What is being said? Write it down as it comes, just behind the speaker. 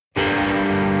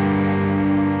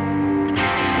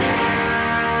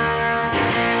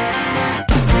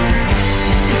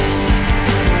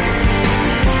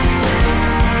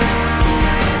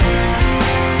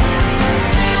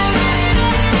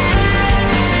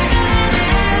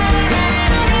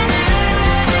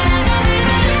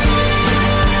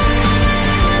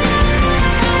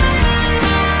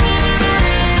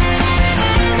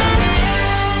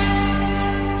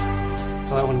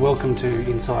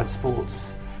Inside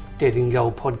Sports Dead in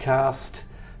Goal podcast.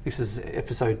 This is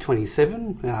episode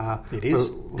 27. It is.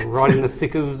 We're right in the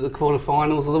thick of the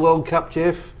quarterfinals of the World Cup,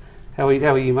 Jeff. How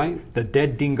are you, mate? The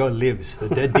dead dingo lives. The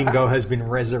dead dingo has been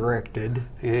resurrected.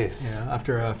 Yes. Yeah,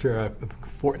 after a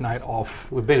fortnight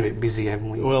off. We've been a bit busy, haven't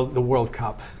we? Well, the World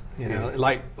Cup. You know,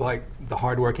 like the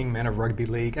hardworking men of rugby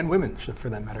league and women, for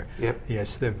that matter. Yep.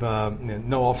 Yes, they've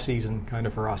no off season kind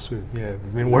of for us. We've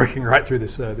been working right through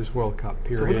this World Cup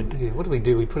period. So what do we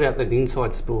do? We put out an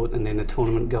inside sport and then a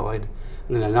tournament guide,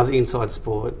 and then another inside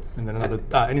sport, And then another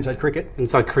an inside cricket.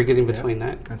 Inside cricket in between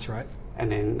that. That's right. And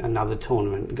then another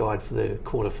tournament guide for the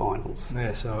quarterfinals.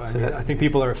 Yeah, so I think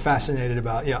people are fascinated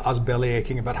about us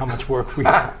bellyaching about how much work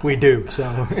we do. So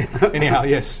anyhow,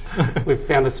 yes. We've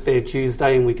found a spare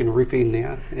Tuesday and we can rip in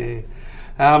now.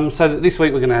 Yeah. So this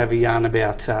week we're going to have a yarn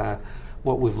about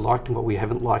what we've liked and what we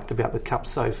haven't liked about the Cup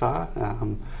so far.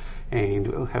 And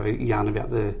we'll have a yarn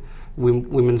about the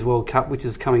Women's World Cup, which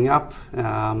is coming up.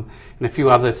 And a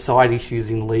few other side issues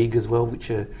in league as well,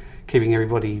 which are keeping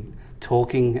everybody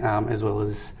talking, as well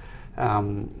as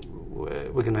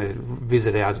we're going to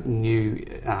visit our new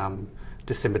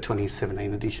December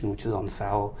 2017 edition, which is on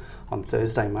sale on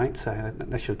Thursday, mate. So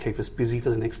that should keep us busy for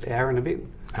the next hour and a bit.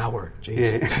 Hour,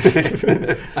 jeez.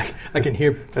 Yeah. I can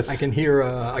hear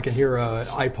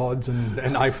iPods and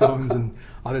iPhones and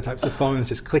other types of phones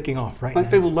just clicking off right now.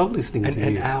 People love listening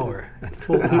to you. A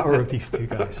full hour of these two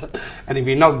guys. And if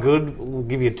you're not good, we'll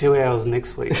give you 2 hours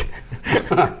next week.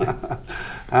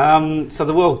 So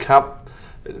the World Cup,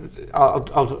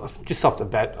 I'll just off the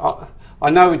bat, I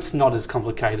know it's not as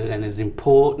complicated and as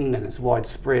important and as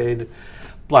widespread,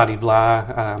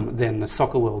 blah-de-blah, than the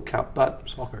Soccer World Cup, but...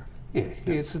 Soccer. Yeah,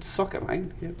 it's soccer,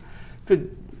 mate. Yeah. But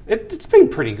it's been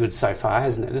pretty good so far,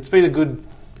 hasn't it? It's been a good...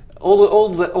 All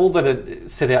that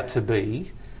it set out to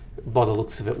be, by the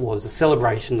looks of it, was a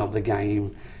celebration of the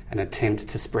game, an attempt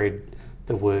to spread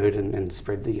the word and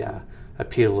spread the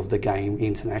appeal of the game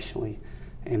internationally.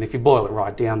 And if you boil it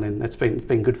right down, then it's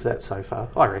been good for that so far,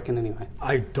 I reckon. Anyway,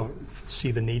 I don't see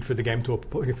the need for the game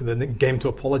to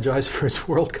apologise for its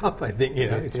World Cup. I think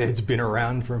it's been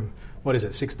around from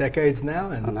 6 decades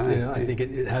now, and I think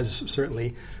it has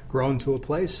certainly grown to a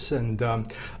place. And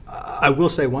I will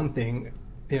say one thing,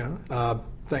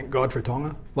 thank God for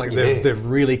Tonga. They've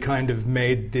really kind of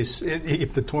made this.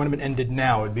 If the tournament ended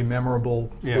now, it'd be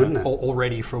memorable,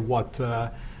 already for what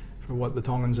the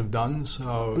Tongans have done.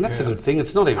 So and that's a good thing.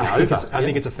 It's not even over. I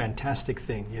think it's a fantastic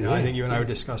thing. I think you and I were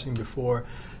discussing before.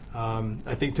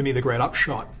 I think to me the great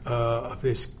upshot of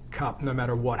this cup, no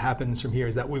matter what happens from here,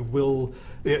 is that we will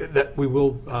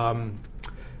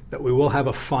have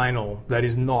a final that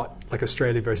is not like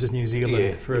Australia versus New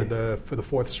Zealand for the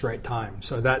fourth straight time.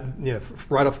 So that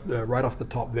right off the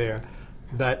top there,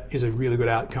 that is a really good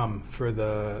outcome for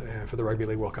the Rugby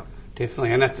League World Cup.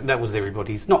 Definitely, and that was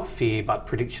everybody's not fear but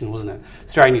prediction, wasn't it?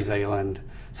 Australia, New Zealand,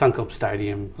 Suncorp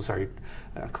Stadium.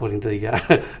 According to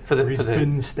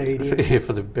Brisbane Stadium.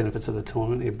 For the benefits of the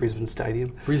tournament, Brisbane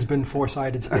Stadium. Brisbane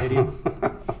Four-Sided Stadium.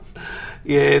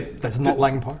 Yeah, that's not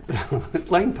Lang Park.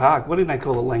 Lang Park. Why didn't they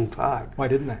call it Lang Park? Why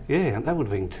didn't they? Yeah, that would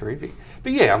have been terrific.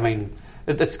 But yeah, I mean,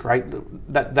 that's great.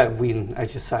 That win,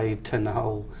 as you say, turned the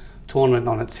whole tournament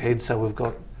on its head. So we've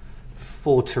got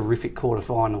 4 terrific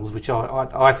quarterfinals, which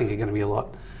I think are going to be a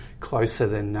lot closer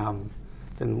than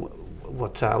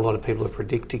what a lot of people are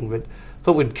predicting. But I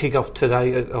thought we'd kick off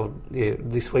today,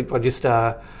 this week by just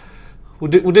we'll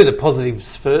do the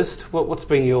positives first. What's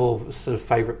been your sort of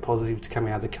favourite positive to come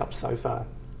out of the Cup so far?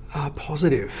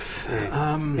 Positive.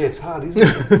 Yeah, it's hard,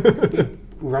 isn't it?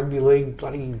 Rugby league,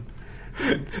 bloody.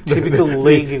 Typical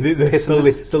league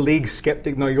pessimist. The league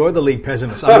skeptic. No, you're the league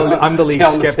pessimist. I'm the league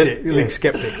skeptic. League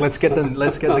skeptic. Let's get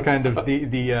the kind of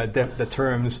the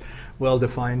terms well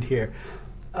defined here.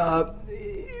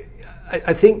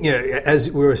 I think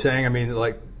as we were saying, I mean,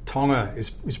 like Tonga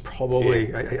is probably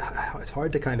it's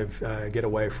hard to kind of get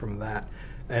away from that,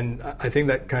 and I think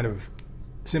that kind of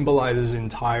symbolizes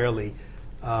entirely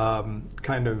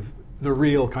kind of the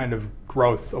real kind of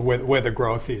growth, or where the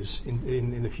growth is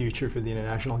in the future for the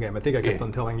international game. I think I kept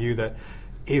on telling you that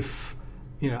if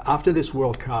after this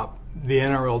World Cup the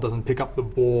NRL doesn't pick up the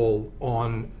ball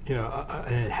on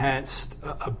an enhanced,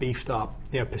 a beefed up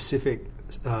Pacific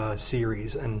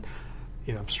series and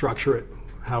structure it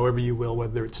however you will,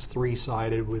 whether it's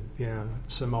 3-sided with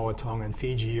Samoa, Tonga, and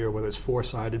Fiji, or whether it's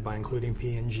 4-sided by including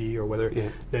PNG, or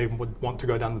whether they would want to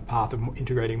go down the path of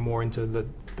integrating more into the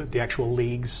actual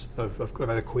leagues of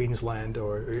either Queensland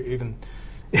or even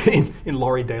in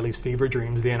Laurie Daly's fever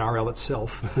dreams, the NRL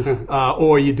itself,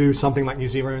 or you do something like New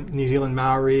Zealand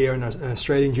Maori or an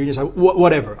Australian junior side,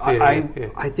 whatever.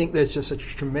 I think there's just such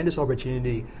a tremendous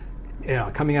opportunity,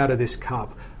 coming out of this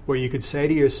cup, where you could say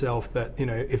to yourself that,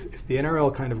 if the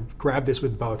NRL kind of grabbed this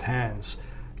with both hands,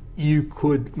 you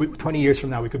could, 20 years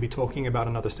from now, we could be talking about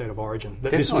another state of origin.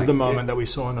 This was the moment that we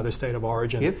saw another state of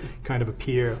origin kind of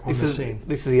appear on the scene.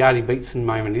 This is the Artie Beetson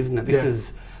moment, isn't it? This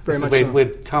is where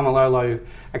Tamalolo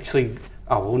actually,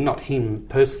 not him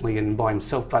personally and by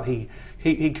himself, but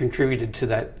he contributed to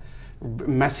that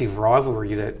massive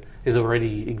rivalry that is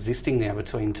already existing now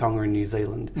between Tonga and New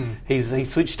Zealand. He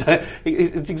switched.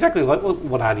 It's exactly like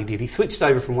what Artie did. He switched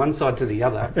over from one side to the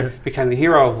other, became the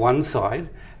hero of one side,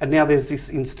 and now there's this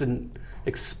instant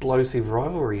explosive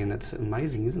rivalry, and it's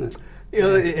amazing, isn't it?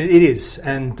 It is,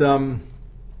 and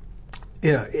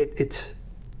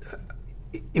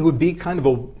it would be kind of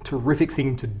a terrific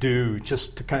thing to do,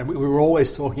 just to kind of, we were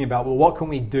always talking about, well, what can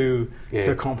we do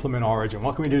to complement Origin?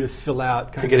 What can we do to fill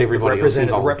out kind to get everybody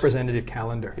the representative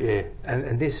calendar? Yeah.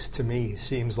 And this, to me,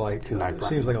 seems like a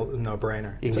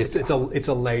no-brainer. It's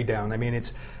a lay down. I mean,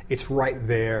 it's right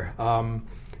there.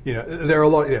 There are a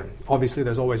lot. Obviously,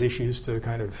 there's always issues to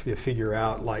kind of figure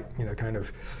out, like, kind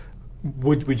of,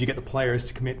 would you get the players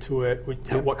to commit to it?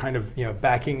 What kind of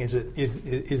backing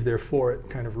is there for it?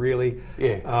 Kind of really.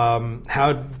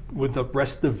 How would the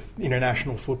rest of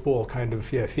international football kind of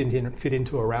fit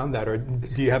into around that, or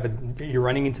do you you're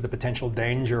running into the potential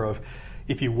danger of,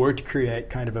 if you were to create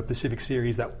kind of a Pacific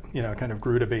series that kind of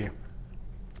grew to be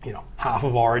half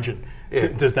of Origin,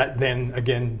 does that then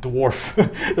again dwarf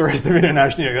the rest of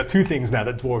international? You've got two things now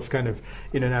that dwarf kind of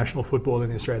international football in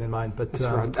the Australian mind. But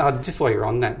that's right. Just while you're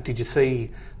on that, did you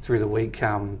see through the week?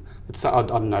 I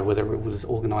don't know whether it was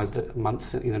organised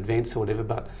months in advance or whatever,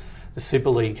 but the Super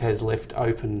League has left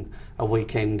open a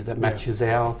weekend that matches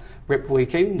our rep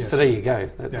weekend. Yes. So there you go.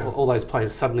 All those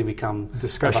players suddenly become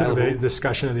discussion of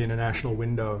the international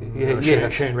window.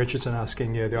 Shane Richardson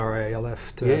asking the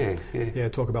RALF to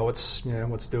talk about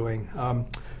what's doing.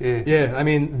 I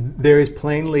mean, there is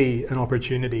plainly an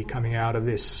opportunity coming out of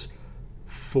this.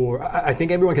 I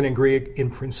think everyone can agree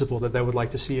in principle that they would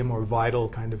like to see a more vital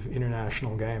kind of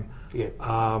international game.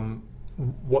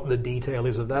 What the detail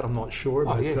is of that, I'm not sure.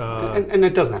 And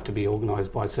it doesn't have to be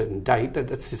organised by a certain date.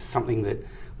 That's just something that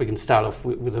we can start off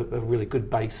with a really good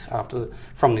base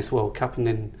from this World Cup, and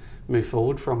then move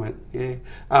forward from it.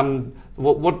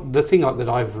 What the thing that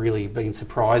I've really been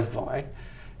surprised by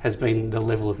has been the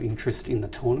level of interest in the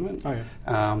tournament.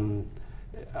 I've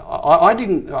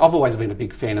always been a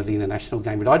big fan of the international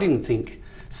game, but I didn't think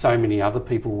so many other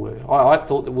people were. I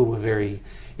thought that we were very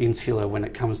insular when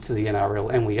it comes to the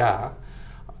NRL, and we are.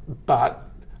 But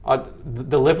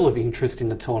the level of interest in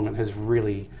the tournament has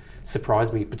really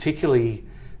surprised me, particularly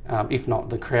if not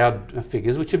the crowd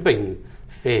figures, which have been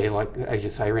fair, like as you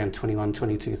say, around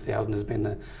 22,000 has been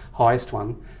the highest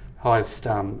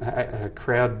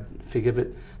crowd figure, but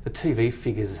the TV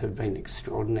figures have been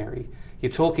extraordinary.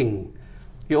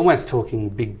 You're almost talking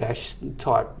Big Bash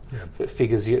type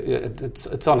figures.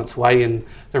 It's on its way, and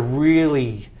the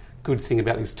really good thing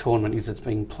about this tournament is it's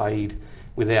being played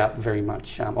without very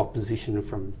much opposition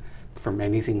from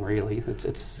anything really.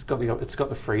 It's got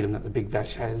the freedom that the Big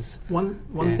Bash has. One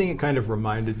thing it kind of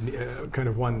reminded me,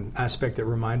 one aspect that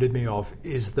reminded me of,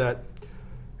 is that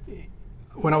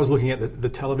when I was looking at the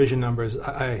television numbers,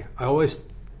 I always,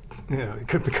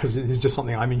 because it's just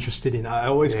something I'm interested in, I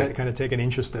always kind of take an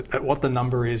interest at what the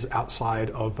number is outside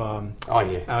of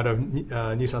out of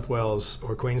New South Wales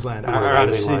or Queensland, or out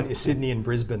of Sydney and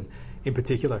Brisbane in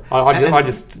particular. I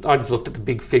just looked at the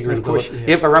big figure and thought,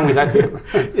 I run with that.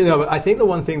 But I think the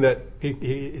one thing that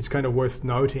it's kind of worth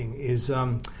noting is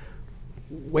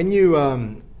when you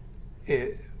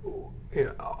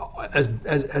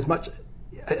as much,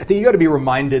 I think you got to be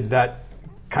reminded that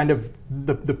kind of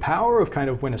the power of kind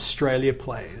of when Australia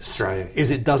plays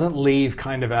is it doesn't leave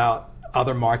kind of out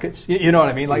other markets. You know what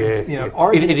I mean? Like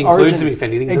Origin, it includes them, if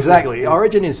anything. Exactly.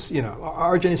 Origin is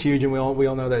huge, and we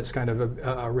all know that it's kind of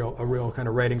a real kind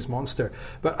of ratings monster.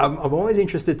 But I'm always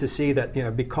interested to see that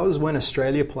because when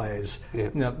Australia plays,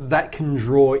 that can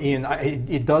draw in.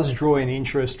 It does draw in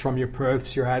interest from your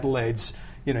Perths, your Adelaides,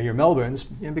 your Melbournes,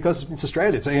 because it's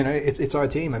Australia. So it's our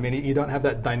team. I mean, you don't have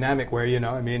that dynamic where you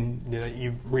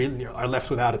really are left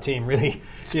without a team really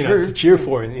to cheer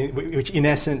for. Which in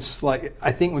essence, like,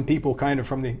 I think when people kind of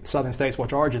from the southern states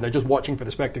watch Origin, they're just watching for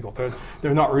the spectacle.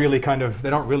 They don't really kind of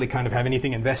have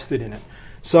anything invested in it.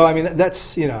 So I mean,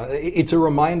 that's it's a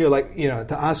reminder, like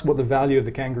to ask what the value of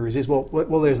the kangaroos is. Well,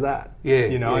 there's that.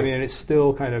 Yeah. I mean, it's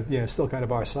still kind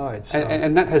of our side. So.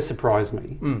 And that has surprised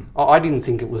me. I didn't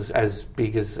think it was as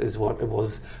big as what it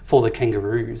was for the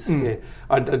kangaroos. Yeah.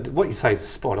 What you say is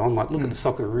spot on. Like, look at the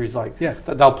Socceroos. Like,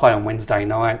 they'll play on Wednesday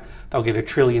night. They'll get 1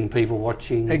 trillion people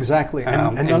watching. Exactly,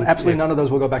 and absolutely none of those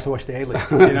will go back to watch the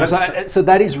A-League. So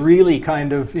that is really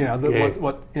kind of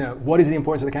what is the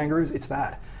importance of the kangaroos? It's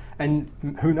that. And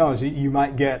who knows? You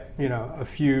might get a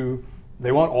few.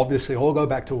 They won't obviously all go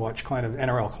back to watch kind of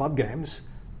NRL club games,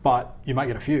 but you might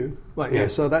get a few.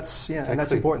 So that's exactly. And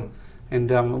that's important.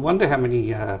 And I wonder how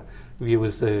many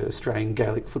viewers the Australian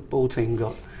Gaelic football team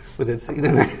got with its.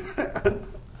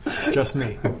 Just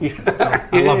me. I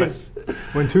love it.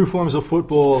 When two forms of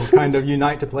football kind of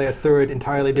unite to play a third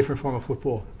entirely different form of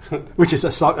football, which is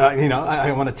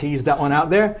I want to tease that one out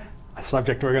there. A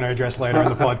subject we're going to address later in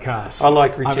the podcast. I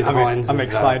like Richard Hines. I'm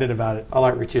excited about it. I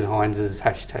like Richard Hines'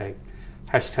 hashtag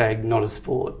not a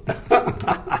sport.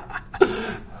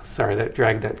 Sorry, that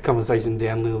dragged that conversation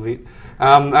down a little bit.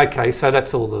 Okay, so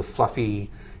that's all the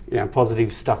fluffy,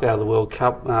 positive stuff out of the World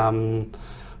Cup. On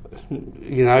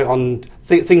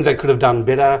things they could have done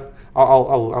better.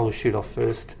 I'll shoot off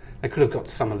first. They could have got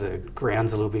some of the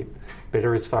grounds a little bit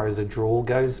better as far as the draw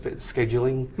goes, but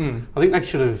scheduling. I think they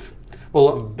should have.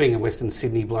 Well, being a Western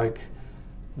Sydney bloke,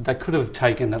 they could have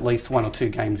taken at least 1 or 2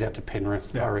 games out to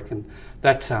Penrith. I reckon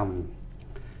that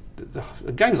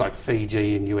games like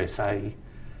Fiji and USA,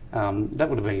 that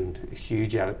would have been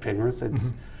huge out at Penrith. It's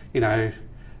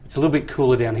it's a little bit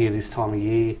cooler down here this time of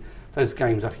year. Those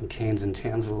games up in Cairns and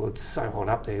Townsville, it's so hot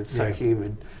up there. It's so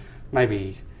humid.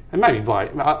 Maybe I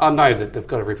know that they've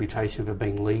got a reputation for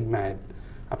being league mad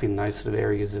up in those sort of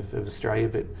areas of Australia,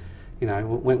 but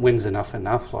when's enough?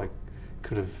 Like,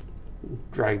 could have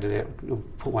dragged it out,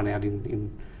 put one out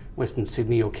in Western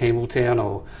Sydney or Campbelltown,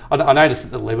 or I noticed that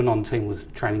the Lebanon team was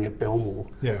training at Belmore.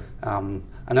 Yeah. And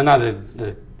I know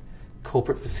the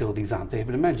corporate facilities aren't there,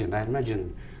 but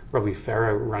imagine Robbie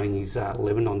Farrow running his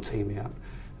Lebanon team out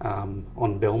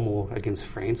on Belmore against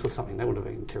France or something. That would have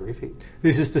been terrific.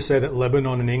 This is to say that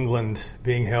Lebanon and England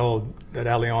being held at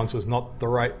Allianz was not the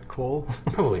right call?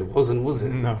 Probably wasn't, was it?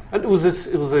 No. It was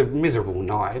a miserable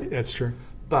night. That's true.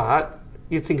 But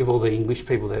you'd think of all the English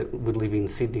people that would live in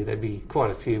Sydney, there'd be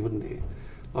quite a few, wouldn't there?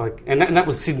 Like, and that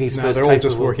was Sydney's first. They're all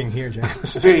just working here,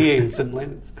 James. Yeah, in St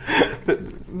Leonard's. But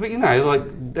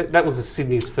that was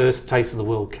Sydney's first taste of the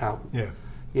World Cup. Yeah.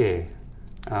 Yeah.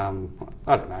 I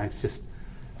don't know. It's just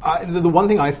the one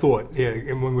thing I thought,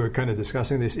 and when we were kind of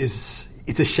discussing this, is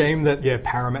it's a shame that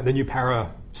the new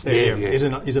Para Stadium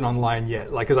isn't online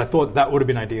yet. Like, because I thought that would have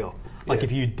been ideal. Like,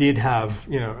 if you did have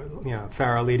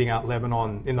Farah leading out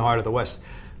Lebanon in the heart of the West,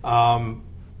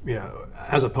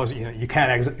 as opposed to you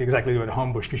can't exactly do it at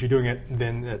Homebush because you're doing it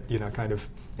then at kind of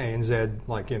ANZ,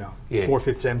 like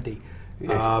 4/5 empty.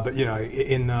 Yeah. But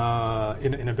in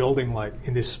a building like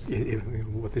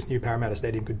what this new Parramatta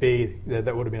Stadium could be,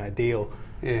 that would have been ideal.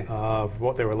 Yeah.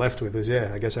 What they were left with was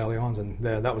I guess Allianz, and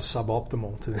that was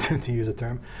suboptimal to use a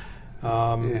term.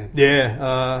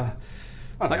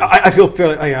 I feel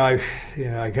fairly,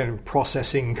 kind of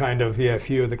processing kind of a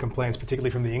few of the complaints, particularly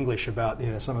from the English about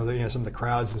some of the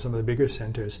crowds and some of the bigger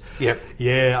centres. Yep.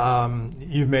 Yeah.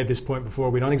 You've made this point before.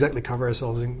 We don't exactly cover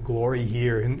ourselves in glory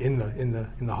here in the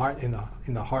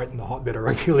hotbed of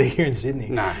rugby league here in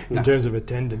Sydney. In terms of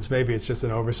attendance, maybe it's just an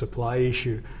oversupply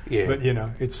issue. Yeah. But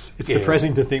it's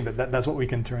depressing to think that's what we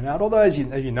can turn out. Although as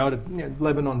you noted,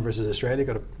 Lebanon versus Australia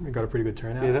got a pretty good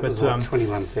turnout. Yeah, that was like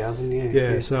 21,000.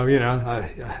 Yeah. So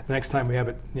the next time we have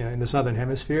it, in the Southern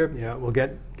Hemisphere, we'll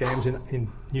get games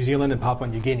in New Zealand and Papua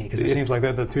New Guinea because it seems like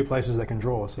they're the two places that can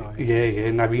draw. So and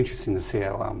it'd be interesting to see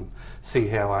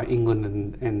how England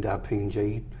and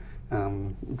PNG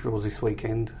draws this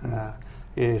weekend.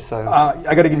 So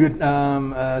I got to give you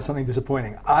something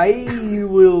disappointing. I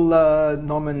will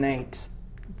nominate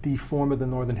the form of the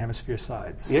Northern Hemisphere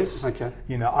sides. Yes. Okay.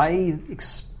 I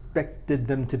expected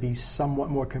them to be somewhat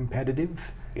more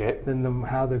competitive. Than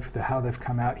how they've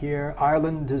come out here.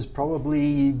 Ireland has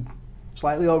probably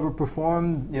slightly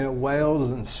overperformed.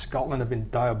 Wales and Scotland have been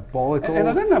diabolical. And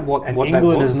I don't know what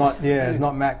England that has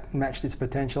not matched its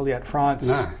potential yet.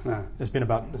 France has been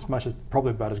about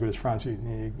probably about as good as France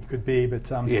you could be.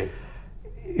 But I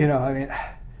mean,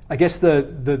 I guess the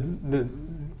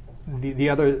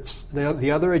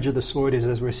other edge of the sword is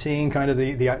as we're seeing kind of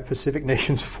the Pacific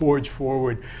nations forge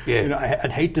forward.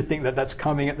 I'd hate to think that that's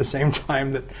coming at the same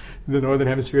time that the Northern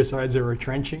Hemisphere sides are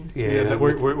retrenching. That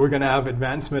we're going to have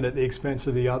advancement at the expense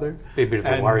of the other. Be a bit of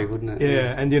a worry, wouldn't it?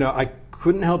 And I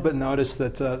couldn't help but notice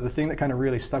that the thing that kind of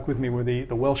really stuck with me were the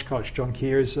Welsh coach John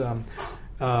Keir's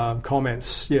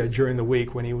comments during the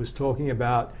week when he was talking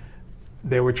about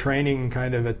they were training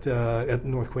kind of at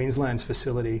North Queensland's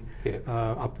facility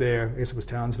up there. I guess it was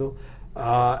Townsville,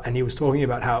 and he was talking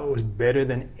about how it was better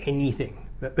than anything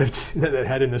that it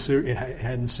had in the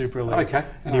Super League. Okay,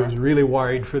 and he was really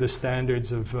worried for the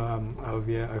standards of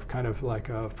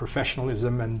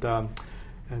professionalism and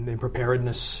the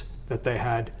preparedness that they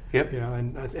had. Yep.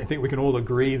 And I think we can all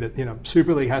agree that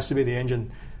Super League has to be the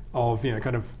engine of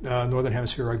Northern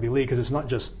Hemisphere Rugby League, because it's not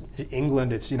just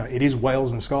England. It's it is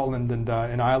Wales and Scotland and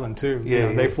Ireland too.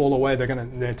 They fall away, they're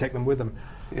going to take them with them.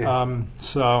 Yeah.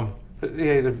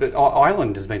 But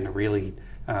Ireland has been a really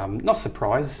not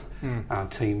surprise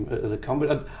team of the comp.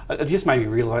 But it just made me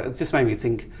realise. It just made me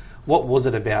think, what was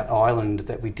it about Ireland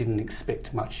that we didn't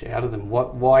expect much out of them?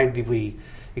 Why did we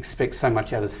expect so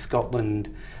much out of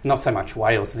Scotland? Not so much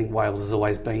Wales. I think Wales has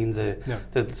always been the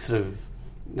sort of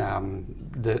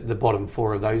the bottom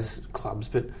four of those clubs,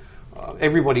 but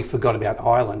everybody forgot about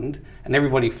Ireland, and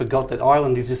everybody forgot that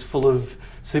Ireland is just full of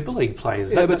Super League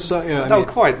players. They were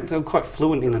quite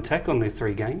fluent in attack on their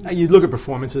 3 games. You look at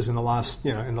performances in the last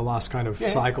kind of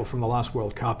cycle from the last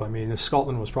World Cup. I mean,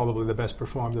 Scotland was probably the best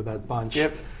performed of that bunch.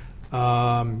 Yep.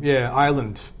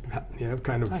 Ireland,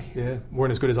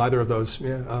 weren't as good as either of those.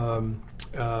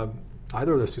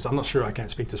 Either of those two. So I'm not sure. I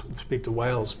can't speak to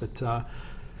Wales, but.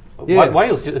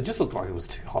 Wales, it just looked like it was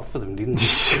too hot for them, didn't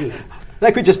it?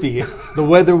 That could just be it. The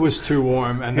weather was too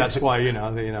warm, and that's why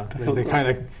they kind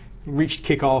of reached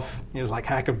kick-off. It was like,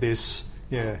 heck of this,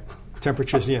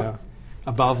 temperatures,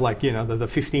 above the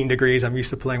 15 degrees I'm used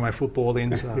to playing my football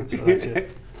in. So that's it.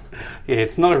 Yeah,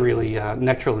 it's not a really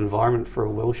natural environment for a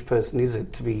Welsh person, is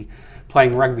it, to be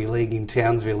playing rugby league in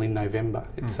Townsville in November?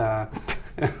 It's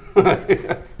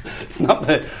it's not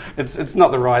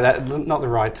the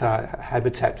right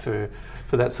habitat for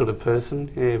that sort of person.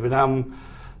 Yeah, but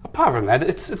apart from that,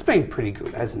 it's been pretty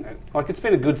good, hasn't it? Like, it's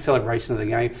been a good celebration of the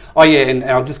game. Oh yeah, and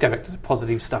I'll just go back to the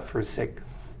positive stuff for a sec.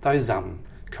 Those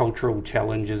cultural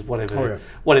challenges,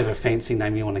 whatever fancy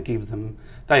name you want to give them,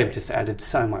 they have just added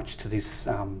so much to this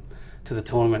to the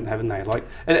tournament, haven't they? Like,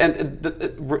 and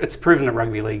it's proven that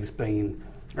rugby league's been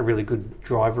a really good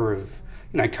driver of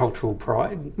cultural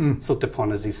pride. It's looked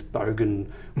upon as this bogan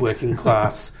working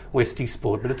class Westie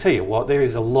sport, but I tell you what, there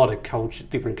is a lot of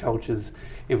different cultures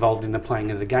involved in the playing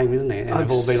of the game, isn't there? And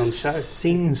they've all been on show. I've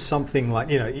seen something like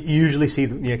you usually see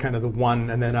kind of the one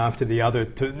and then after the other.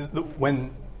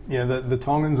 When the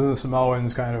Tongans and the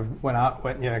Samoans kind of went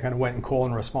and call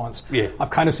and response. Yeah, I've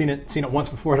kind of seen it once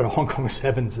before at a Hong Kong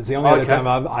Sevens. It's the only other time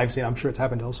I've seen. I'm sure it's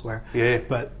happened elsewhere. Yeah,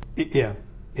 but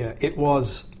it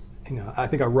was. I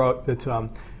think I wrote that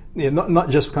not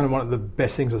just kind of one of the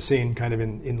best things I've seen kind of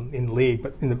in league,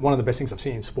 but one of the best things I've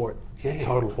seen in sport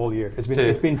total all year. It's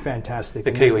been fantastic.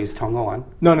 The Kiwis Tonga one?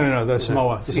 No, the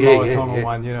Samoa Tonga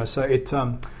one. So it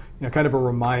kind of a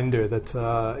reminder that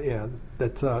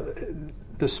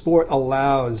the sport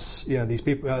allows these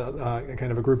people,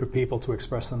 kind of a group of people, to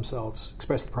express themselves,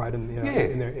 express the pride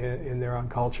in their own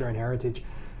culture and heritage.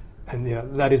 And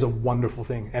that is a wonderful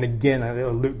thing. And again,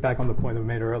 I'll loop back on the point that we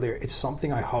made earlier. It's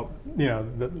something I hope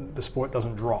the sport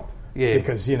doesn't drop. Yeah.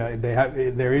 Because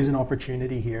there is an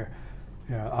opportunity here,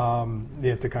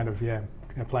 to kind of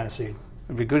plant a seed.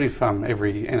 It'd be good if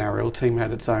every NRL team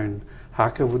had its own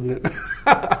haka, wouldn't it?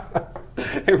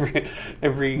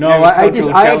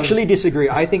 I actually disagree.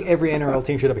 I think every NRL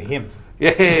team should have a hymn.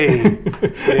 Yay!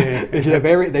 They should have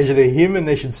a hymn, and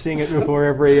they should sing it before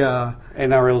every.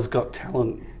 NRL's Got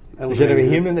Talent. They should have a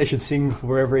hymn and they should sing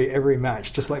before every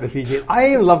match, just like the Fiji.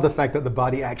 I love the fact that the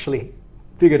body actually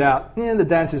figured out, the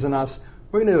dance isn't us.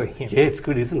 We're going to do a hymn. Yeah, it's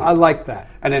good, isn't it? I like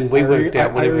that. And then we worked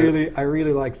out whatever. I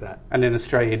really like that. And then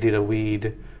Australia did a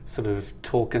weird sort of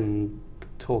talk and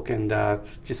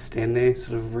just stand there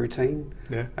sort of routine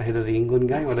ahead of the England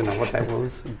game. I don't know what that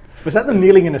was. Was that them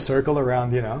kneeling in a circle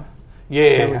around, Yeah.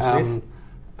 Cameron Smith?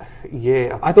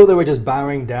 Yeah, I thought they were just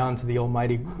bowing down to the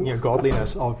almighty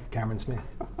godliness of Cameron Smith.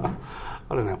 I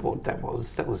don't know what that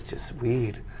was. That was just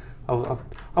weird. I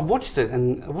watched it,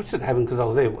 and I watched it happen because I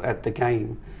was there at the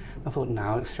game. I thought, no,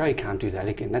 Australia can't do that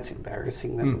again. That's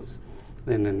embarrassing. That was.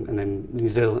 Then New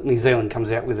Zealand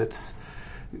comes out with its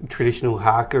traditional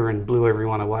haka and blew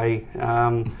everyone away.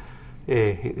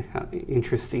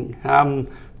 Interesting.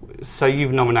 So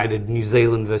you've nominated New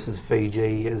Zealand versus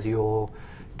Fiji as your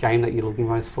game that you're looking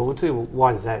most forward to.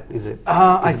 Why is that? Is it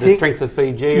the strength of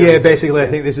Fiji? Yeah, basically, I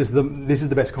think this is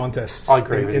the best contest. I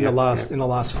agree in the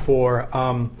last four.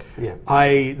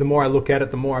 The more I look at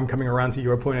it, the more I'm coming around to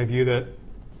your point of view that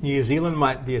New Zealand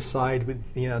might be a side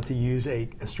with, to use a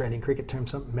Australian cricket term,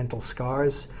 some mental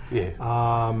scars. Yeah.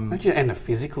 And the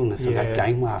physicalness of that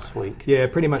game last week. Yeah,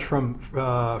 pretty much from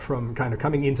kind of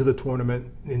coming into the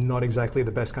tournament in not exactly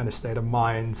the best kind of state of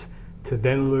mind to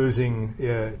then losing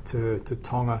to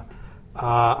Tonga.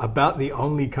 About the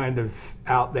only kind of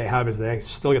out they have is they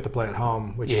still get to play at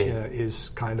home, which is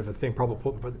kind of a thing,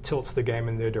 probably tilts the game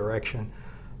in their direction.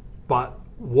 But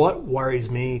what worries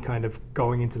me kind of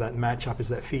going into that matchup is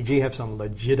that Fiji have some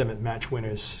legitimate match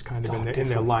winners kind of in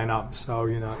their lineup. So,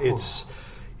 it's,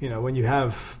 when you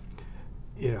have,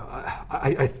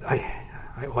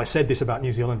 I said this about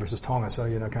New Zealand versus Tonga, so,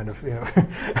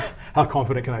 how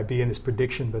confident can I be in this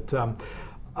prediction? But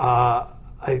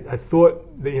I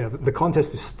thought the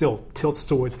contest is still tilts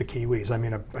towards the Kiwis. I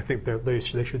mean, I think they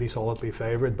should be solidly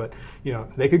favoured, but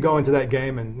they could go into that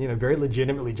game and very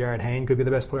legitimately Jared Hayne could be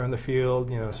the best player on the field.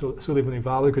 Suli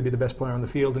Vunivalu could be the best player on the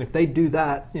field, and if they do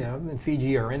that, then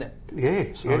Fiji are in it.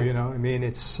 Yeah. So I mean,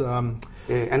 it's and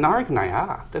I reckon they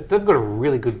are. They've got a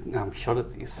really good shot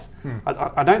at this.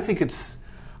 I don't think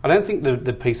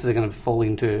the pieces are going to fall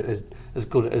into as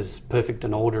good as perfect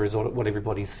an order as what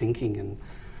everybody's thinking.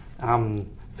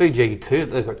 And Fiji too,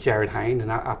 they've got Jared Hayne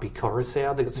and Api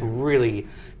Coruscant. They've got some really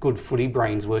good footy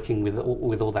brains working with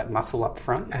all that muscle up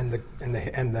front. And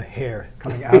the hair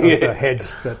coming out of the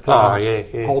heads that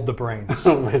hold the brains.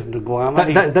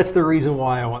 That's the reason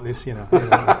why I want this,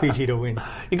 Fiji to win.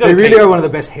 They really are one of the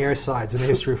best hair sides in the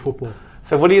history of football.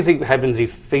 So what do you think happens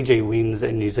if Fiji wins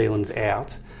and New Zealand's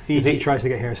out? Fiji tries to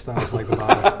get hairstyles like the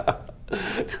Barber.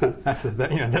 That's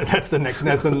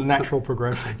the natural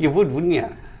progression. You would, wouldn't you?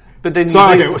 But then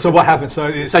so what happens? So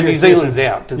New Zealand's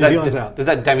out. Does out. Does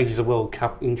that damage the World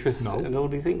Cup interest No. at all,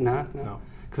 do you think? No.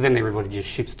 Because then everybody just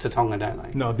shifts to Tonga, don't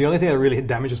they? No, the only thing that really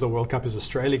damages the World Cup is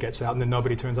Australia gets out and then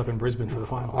nobody turns up in Brisbane for the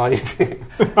final. Oh,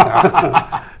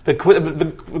 yeah. But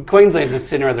Queensland's the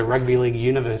centre of the rugby league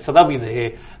universe, so they'll be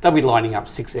there. They'll be lining up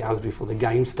 6 hours before the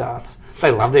game starts.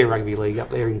 They love their rugby league up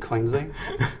there in Queensland.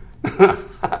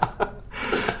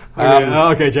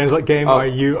 Okay, James, what game are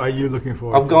you looking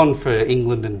for? I've gone for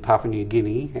England and Papua New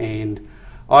Guinea, and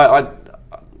I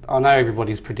know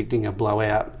everybody's predicting a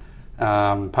blowout.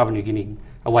 Papua New Guinea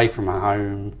away from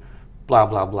home, blah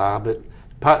blah blah. But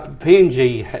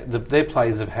PNG, their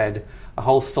players have had a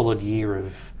whole solid year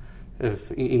of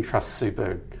Intrust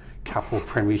Super Cup or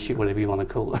Premiership, whatever you want to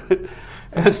call it.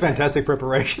 That's fantastic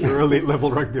preparation for elite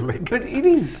level rugby league. But it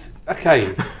is,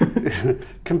 okay,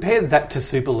 compare that to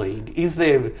Super League. Is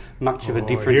there much of a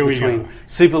difference between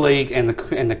Super League and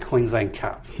the Queensland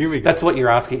Cup? Here we go. That's what you're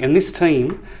asking. And this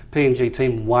team, PNG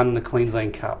team, won the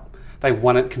Queensland Cup. They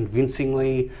won it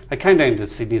convincingly. They came down to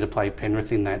Sydney to play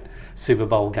Penrith in that Super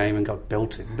Bowl game and got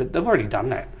belted. But they've already done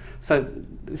that. So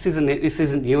this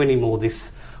isn't new anymore,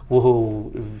 this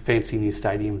fancy new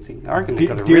stadium thing. I reckon they've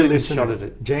got a really good shot at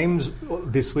it. James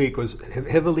this week was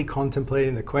heavily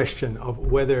contemplating the question of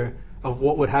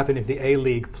what would happen if the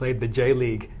A-League played the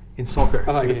J-League in soccer.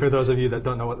 For those of you that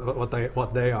don't know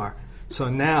what they are. So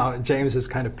now James has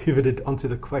kind of pivoted onto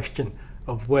the question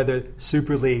of whether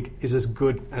Super League is as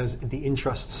good as the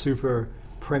Intrust Super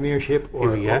Premiership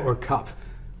or Cup.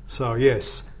 So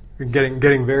yes,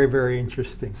 getting very, very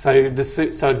interesting. So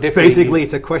definitely basically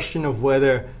it's a question of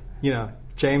whether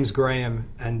James Graham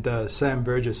and Sam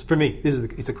Burgess. For me,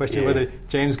 it's a question of whether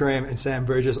James Graham and Sam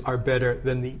Burgess are better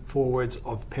than the forwards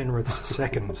of Penrith's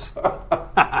seconds.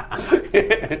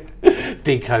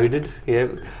 Decoded, yeah,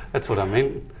 that's what I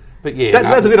meant. But yeah,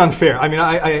 that's a bit unfair. I mean,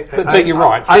 but you're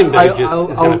right. Sam Burgess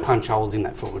is going to punch holes in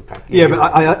that forward pack. Yeah, but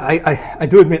I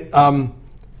do admit.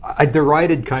 I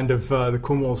derided kind of the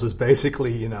Kumals as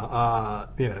basically,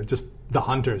 just the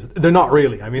hunters. They're not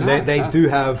really. I mean, they do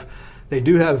have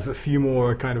a few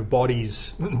more kind of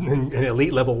bodies and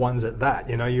elite level ones at that.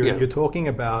 You're talking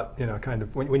about kind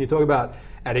of when you talk about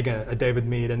adding a David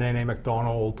Mead, a Nene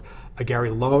McDonald, a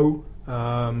Gary Lowe.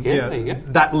 There you go.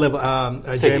 That level,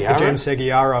 James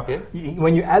Seguiara.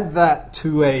 When you add that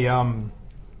to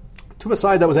a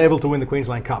side that was able to win the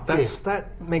Queensland Cup, that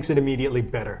makes it immediately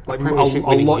better, like a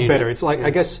lot better. It's like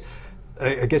I guess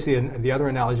the other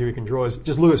analogy we can draw is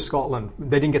just look at Scotland.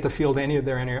 They didn't get to field any of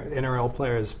their NRL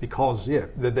players because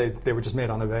they were just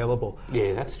made unavailable.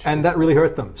 Yeah, that's true. And that really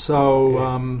hurt them. So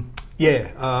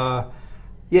I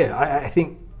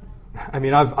think. I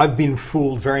mean, I've been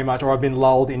fooled very much, or I've been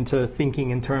lulled into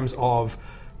thinking in terms of,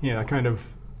 kind of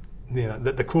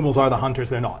that the Kumals are the hunters.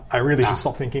 They're not. I really should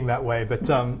stop thinking that way. But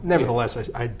nevertheless,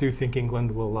 I do think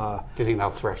England will. Do you think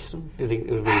they'll thrash them? Do you think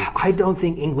it'll be? I don't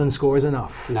think England scores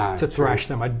enough to thrash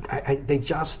them. They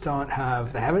just don't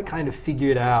have. They haven't kind of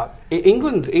figured out.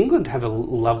 England have a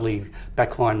lovely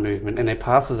backline movement, and their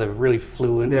passes are really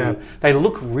fluent. Yeah. And they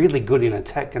look really good in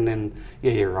attack, and then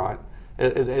you're right.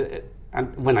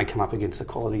 And when they come up against a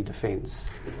quality defence,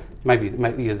 maybe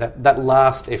that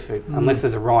last effort, unless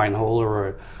there's a Ryan Hall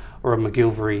or a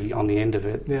McGilvery on the end of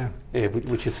it,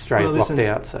 which is straight blocked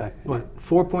out. So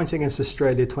 4 points against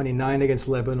Australia, 29 against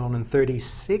Lebanon, and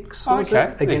 36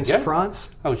 against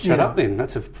France. Oh, shut up then.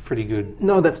 That's a pretty good.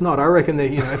 No, that's not. I reckon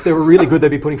that if they were really good, they'd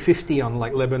be putting 50 on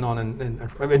like Lebanon, and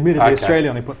admittedly Australia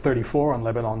only put 34 on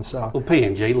Lebanon. So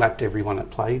PNG lapped everyone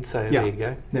that played. So there you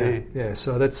go. Yeah.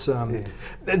 So that's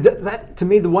that to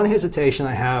me the one hesitation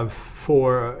I have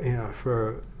for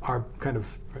our kind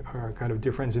of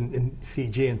difference in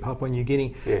Fiji and Papua New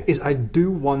Guinea is I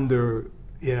do wonder,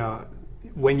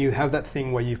 when you have that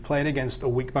thing where you've played against a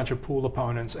weak bunch of pool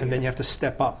opponents and then you have to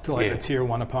step up to like a tier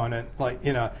 1 opponent,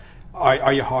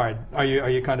 are you hard? Are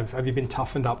you kind of, have you been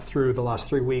toughened up through the last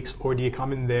 3 weeks, or do you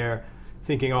come in there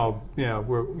thinking,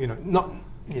 we're not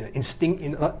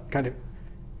kind of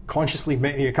consciously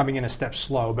you're coming in a step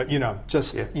slow, but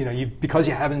because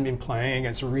you haven't been playing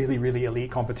against really, really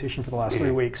elite competition for the last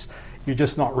 3 weeks, you're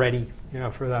just not ready,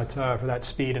 for that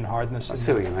speed and hardness. I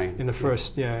see what you mean. In the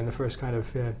first kind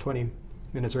of 20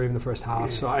 minutes or even the first half.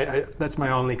 Yeah. So I that's my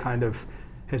only kind of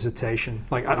hesitation.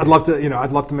 Like I'd love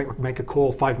to make a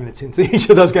call 5 minutes into each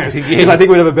of those games because I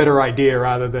think we'd have a better idea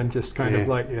rather than just kind of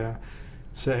like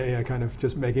kind of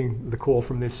just making the call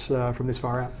from this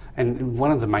far out. And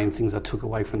one of the main things I took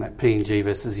away from that PNG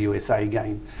versus USA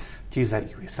game, that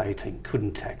USA team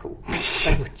couldn't tackle.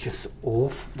 They were just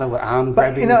awful. They were arm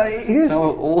grabbing. They were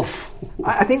awful.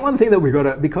 I think one thing that we got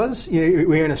to, because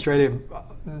we're in Australia,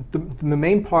 the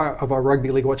main part of our rugby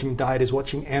league watching diet is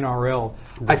watching NRL.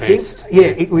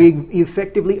 We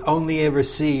effectively only ever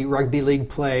see rugby league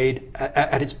played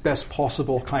at its best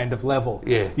possible kind of level.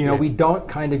 We don't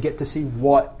kind of get to see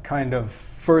what kind of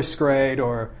first grade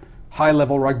or high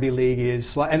level rugby league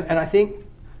is. And I think,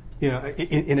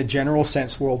 in a general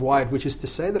sense worldwide, which is to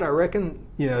say that I reckon,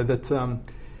 that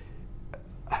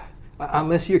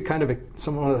unless you're kind of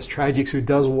one of those tragics who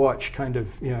does watch kind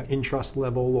of, in trust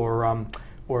level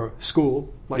or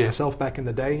school, like myself back in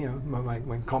the day,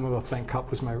 when Commonwealth Bank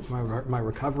Cup was my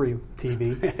recovery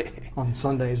TV on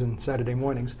Sundays and Saturday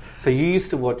mornings. So you used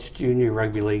to watch junior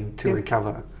rugby league to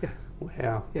recover? Yeah.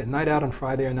 Wow. Yeah, night out on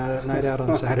Friday or night out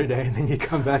on Saturday, and then you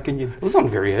come back and you... It was on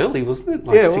very early, wasn't it?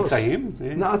 Like 6 a.m?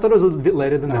 Yeah. No, I thought it was a bit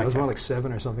later than that. It was more like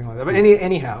 7 or something like that. But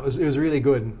anyhow, it was really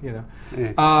good,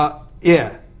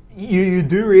 You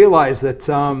do realise that,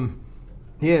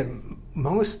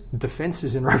 most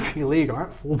defences in rugby league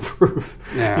aren't foolproof.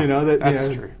 Yeah,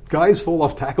 that's true. Guys fall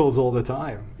off tackles all the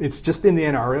time. It's just in the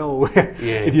NRL where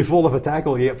if you fall off a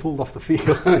tackle, you get pulled off the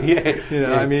field.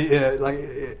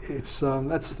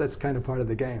 That's kind of part of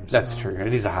the game. That's true.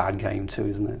 It is a hard game too,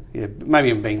 isn't it? Yeah,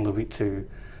 maybe I'm being a little bit too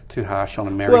harsh on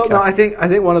America. Well, no, I think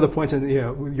one of the points in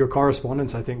your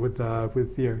correspondence, I think with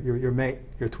your mate,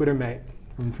 your Twitter mate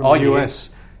from the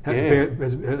US,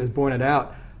 has borne it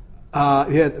out.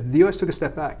 The US took a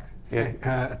step back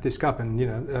at this cup, and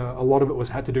a lot of it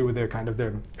had to do with their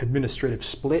administrative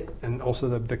split, and also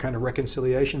the kind of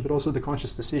reconciliation, but also the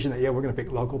conscious decision that we're going to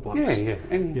pick local blokes.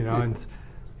 And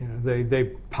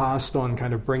they passed on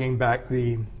kind of bringing back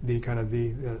the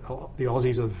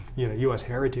Aussies of US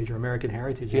heritage or American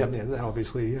heritage. That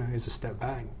obviously is a step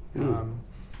back.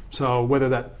 So whether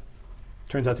that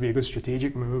turns out to be a good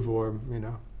strategic move or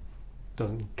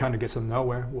doesn't kind of get them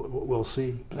nowhere, we'll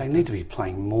see. But they need to be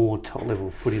playing more top level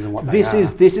footy than what they are.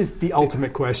 This is the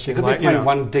ultimate question. They've been playing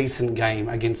one decent game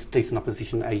against decent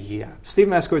opposition a year. Steve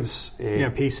Mascoid's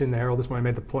piece in the Herald this morning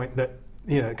made the point that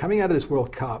coming out of this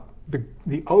World Cup,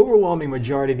 the overwhelming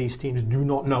majority of these teams do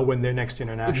not know when their next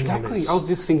international exactly. is. I was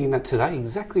just thinking that today.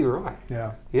 Exactly right.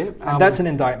 Yeah. And that's an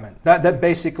indictment. That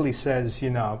basically says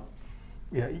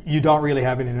you don't really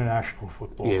have an international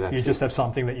football. You just have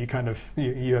something that you kind of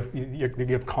you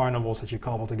have carnivals that you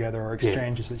cobble together or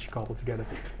exchanges that you cobble together.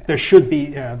 There should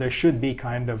be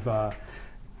kind of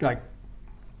like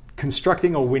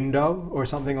constructing a window or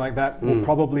something like that will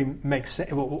probably make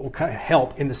sense. Will kind of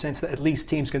help in the sense that at least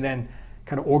teams can then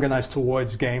kind of organize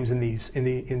towards games in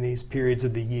these periods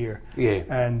of the year.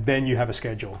 And then you have a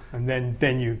schedule, and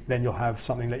then you'll have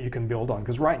something that you can build on.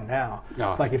 Because right now,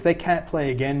 like if they can't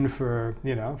play again for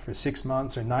 6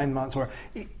 months or 9 months or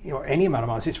any amount of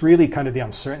months, it's really kind of the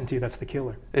uncertainty that's the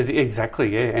killer.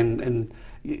 Exactly, and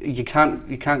you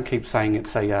can't keep saying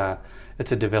it's a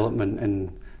development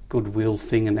and goodwill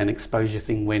thing and an exposure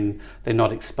thing when they're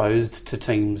not exposed to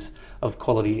teams of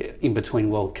quality in between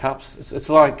World Cups. It's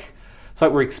like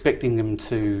we're expecting them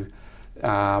to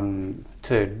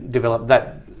develop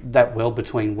that well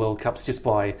between World Cups just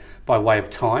by way of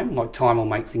time. Like time will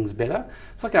make things better.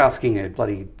 It's like asking a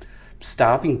bloody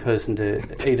starving person to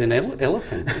eat an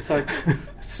elephant.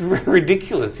 It's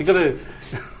ridiculous. You got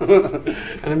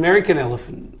an American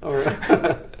elephant, or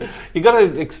you got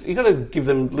to give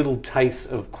them little tastes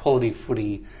of quality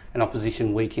footy and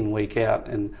opposition week in, week out,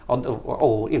 and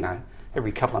or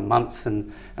every couple of months.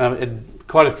 And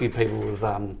quite a few people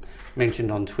have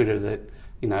mentioned on Twitter that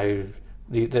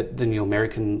the new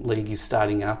American league is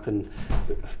starting up,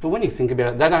 but when you think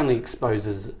about it, that only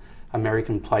exposes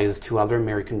American players to other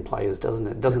American players, doesn't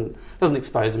it? Doesn't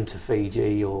expose them to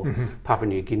Fiji or Papua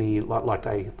New Guinea like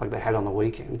they had on the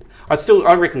weekend. I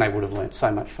reckon they would have learnt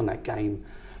so much from that game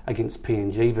against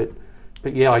PNG.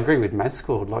 But yeah, I agree with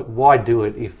Mascord. Like, why do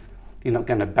it if you're not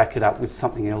going to back it up with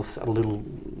something else a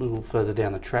little further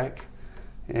down the track?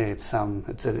 Yeah, it's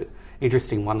an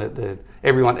interesting one that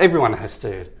everyone has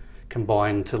to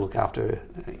combine to look after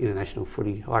international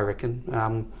footy, I reckon.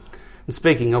 And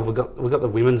speaking of, we've got the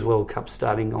Women's World Cup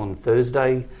starting on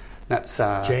Thursday. That's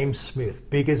James Smith,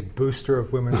 biggest booster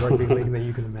of women's rugby league that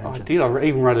you can imagine. I did. I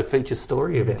even wrote a feature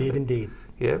story about it. Indeed.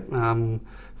 Yeah.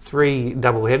 3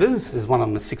 double headers. There's one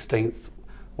on the 16th,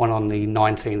 one on the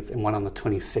 19th, and one on the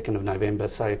 22nd of November.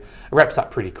 So it wraps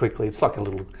up pretty quickly. It's like a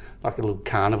little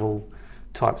carnival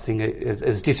type thing.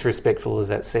 As disrespectful as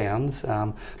that sounds,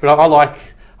 but I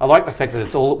like the fact that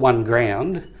it's all at one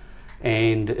ground,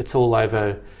 and it's all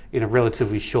over in a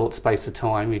relatively short space of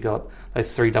time. You got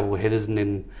those 3 double headers, and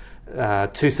then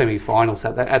 2 semi-finals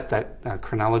at that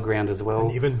Cronulla ground as well.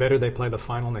 And even better, they play the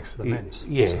final next to the men's.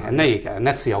 Yeah, so, and there you go. And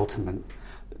that's the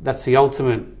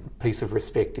ultimate piece of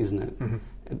respect, isn't it? Mm-hmm.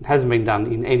 It hasn't been done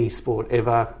in any sport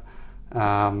ever,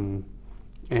 and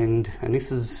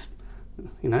this is,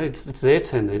 it's their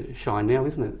turn to shine now,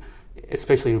 isn't it?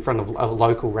 Especially in front of a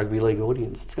local rugby league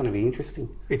audience. It's going to be interesting.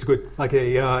 It's good. Like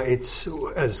it's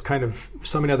as kind of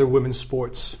so many other women's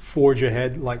sports forge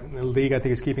ahead. Like the league, I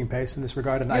think, is keeping pace in this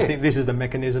regard, and I think this is the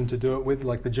mechanism to do it with,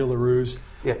 like the Gillaroos.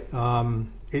 Yeah.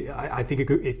 I think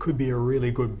it could be a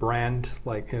really good brand.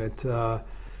 Like it.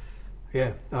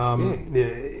 If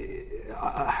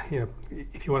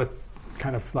you want to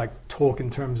kind of like talk in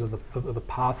terms of the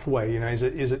pathway, is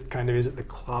it the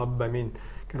club? I mean,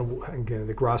 kind of again,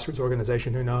 the grassroots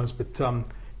organization, who knows? But to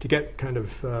get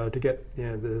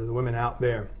the women out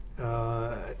there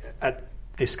at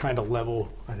this kind of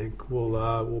level, I think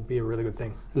will be a really good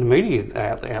thing. And the media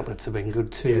outlets have been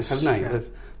good too, haven't they? Yeah.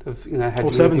 They've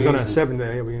had Seven's going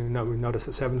to we noticed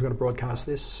that Seven's going to broadcast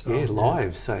this.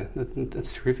 Live. So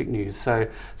that's terrific news. So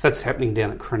that's happening down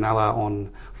at Cronulla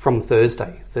from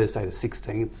Thursday the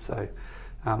 16th. So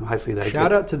hopefully they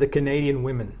shout out to the Canadian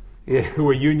women. Yeah, who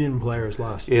were union players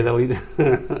last year.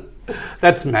 Yeah,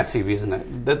 that's massive, isn't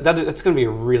it? That's going to be a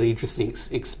really interesting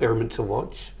experiment to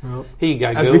watch. Well, here you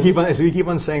go, girls. As we keep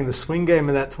on saying, the swing game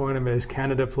of that tournament is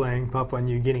Canada playing Papua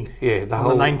New Guinea. Yeah, the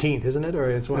 19th, isn't it? Or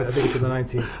I think it's the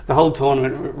 19th. The whole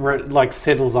tournament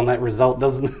settles on that result,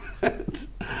 doesn't it?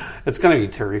 It's going to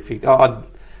be terrific.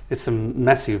 There's some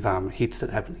massive hits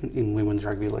that happen in women's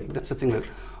rugby league. That's the thing that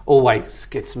always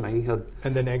gets me.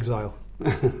 And then exile.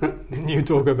 You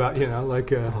talk about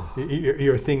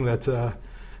your thing that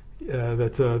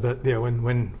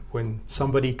when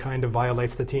somebody kind of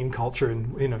violates the team culture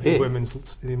in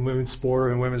women's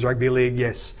sport and women's rugby league,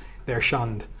 yes, they're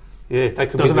shunned. Yeah,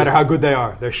 doesn't matter how good they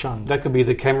are, they're shunned. That could be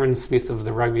the Cameron Smith of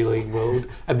the rugby league world,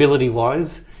 ability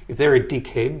wise. If they're a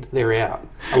dickhead, they're out.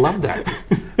 I love that.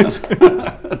 That's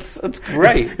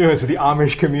great. It's the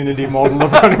Amish community model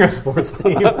of running a sports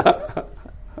team.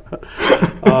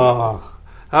 Well.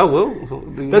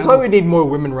 That's why we need more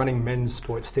women running men's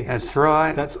sports teams. That's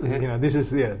right. This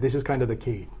is kind of the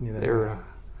key. They're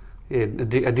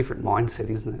a different mindset,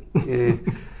 isn't it?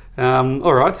 Yeah.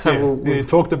 All right. So we'll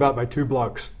talked about by 2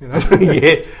 blokes. Yeah.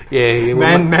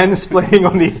 Mansplaining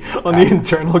on the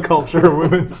internal culture of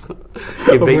women's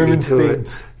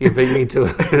teams. You beat me to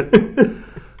it.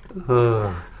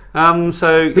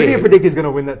 Who do you predict is going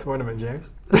to win that tournament, James?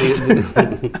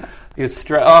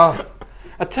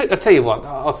 I tell you what,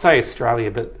 I'll say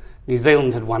Australia, but New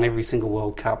Zealand had won every single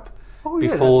World Cup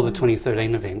before the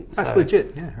 2013 event. That's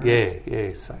legit, yeah. Right.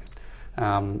 Yeah. So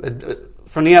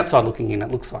from the outside looking in, it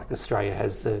looks like Australia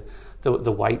has the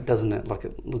weight, doesn't it? Like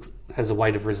it has the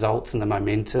weight of results and the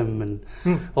momentum and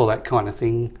all that kind of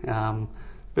thing.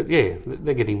 But yeah,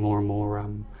 they're getting more and more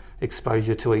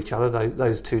exposure to each other,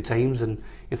 those two teams, and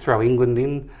you throw England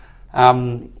in.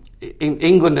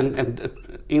 England and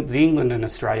the England and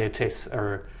Australia tests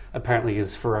are apparently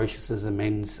as ferocious as the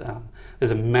men's.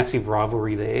 There's a massive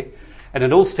rivalry there, and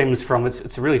it all stems from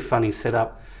it's a really funny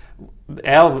setup.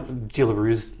 Our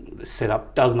Gillaroos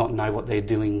setup does not know what they're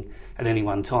doing at any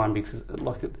one time because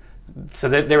so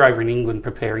they're over in England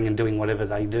preparing and doing whatever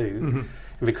they do,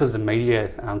 and because the media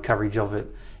coverage of it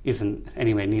isn't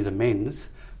anywhere near the men's,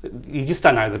 you just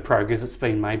don't know the progress that's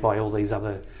been made by all these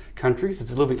other countries. It's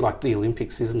a little bit like the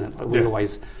Olympics, isn't it? Like we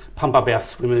always pump up our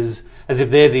swimmers as if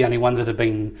they're the only ones that have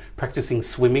been practicing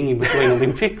swimming in between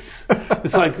Olympics.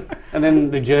 It's like, and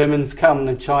then the Germans come, and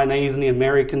the Chinese and the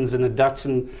Americans and the Dutch,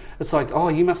 and it's like, oh,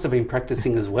 you must have been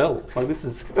practicing as well. Like this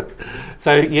is,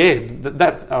 so yeah,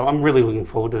 I'm really looking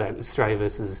forward to that Australia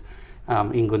versus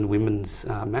England women's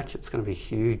match. It's going to be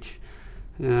huge.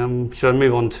 Should I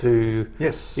move on to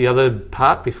the other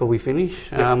part before we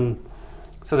finish? Yep.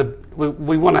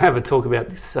 We want to have a talk about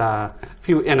this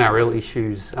few NRL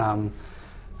issues.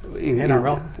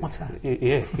 NRL? What's that?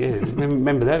 Yeah.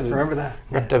 Remember that? Remember that?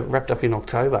 Wrapped up in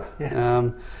October. Yeah.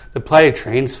 The player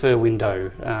transfer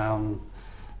window.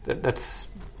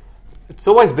 It's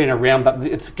always been around, but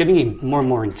it's getting more and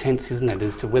more intense, isn't it?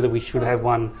 As to whether we should have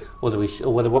one, or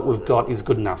whether what we've got is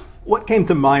good enough. What came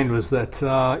to mind was that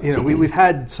we've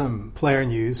had some player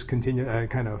news continue,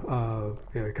 kind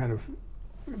of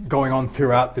going on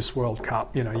throughout this World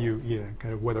Cup. Kind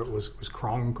of whether it was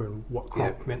Cronk and what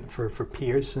Cronk meant for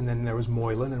Pearce, and then there was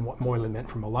Moylan and what Moylan meant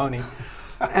for Maloney,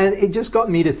 and it just got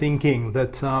me to thinking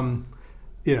that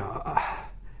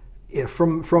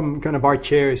from kind of our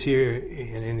chairs here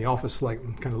in the office, like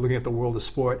kind of looking at the world of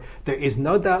sport, there is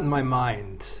no doubt in my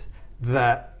mind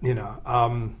that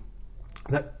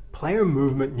that player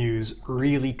movement news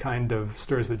really kind of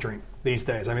stirs the drink these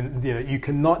days. I mean, you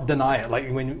cannot deny it.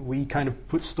 Like when we kind of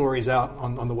put stories out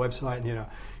on the website,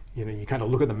 you kind of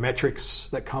look at the metrics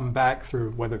that come back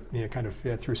through whether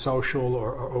through social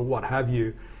or what have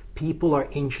you. People are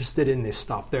interested in this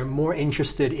stuff. They're more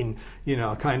interested in,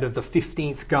 kind of the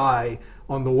 15th guy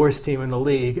on the worst team in the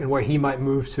league and where he might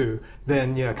move to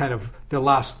than, kind of the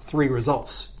last 3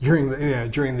 results during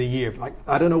the year. Like,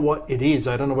 I don't know what it is.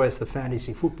 I don't know whether it's the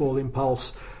fantasy football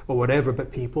impulse or whatever,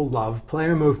 but people love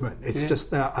player movement. It's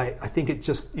just, I think it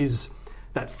just is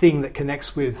that thing that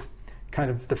connects with kind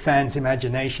of the fans'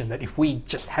 imagination, that if we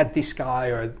just had this guy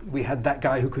or we had that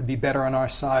guy who could be better on our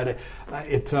side,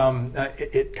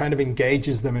 it kind of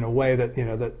engages them in a way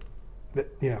that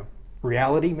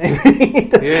reality maybe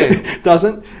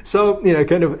doesn't. So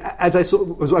kind of as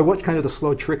I watched kind of the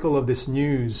slow trickle of this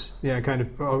news, kind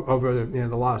of over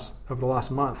the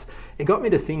last month, it got me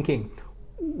to thinking,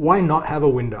 why not have a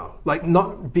window? Like,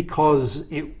 not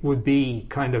because it would be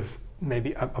kind of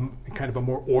maybe a kind of a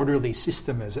more orderly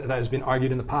system as that has been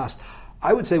argued in the past.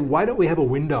 I would say, why don't we have a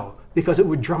window? Because it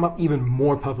would drum up even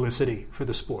more publicity for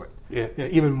the sport,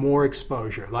 even more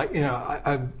exposure. Like,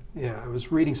 I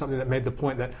was reading something that made the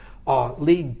point that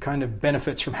league kind of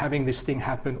benefits from having this thing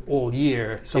happen all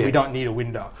year, so we don't need a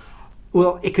window.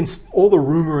 Well, it can. All the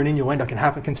rumor and innuendo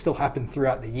can still happen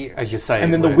throughout the year, as you say.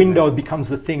 And then the window becomes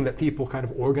the thing that people kind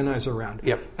of organise around.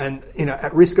 Yep. And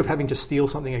at risk of having to steal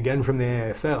something again from the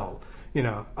AFL.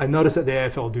 I noticed that the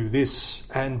AFL do this,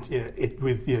 and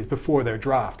before their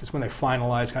draft. It's when they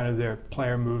finalise kind of their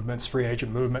player movements, free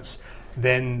agent movements,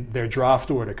 then their draft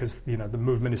order, because the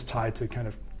movement is tied to kind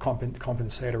of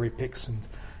compensatory picks and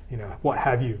what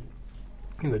have you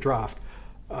in the draft,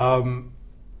 and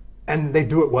they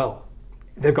do it well.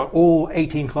 They've got all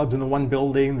 18 clubs in the one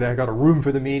building. They've got a room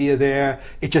for the media there.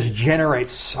 It just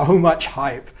generates so much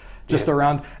hype. Just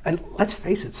around, and let's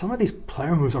face it, some of these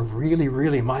player moves are really,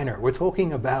 really minor. We're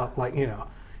talking about, like,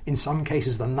 in some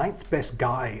cases, the 9th best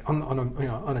guy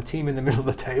on a team in the middle of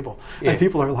the table, and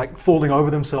people are like falling over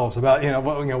themselves about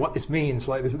what this means,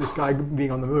 like this guy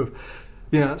being on the move.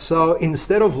 So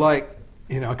instead of like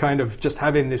kind of just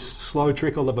having this slow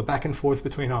trickle of a back and forth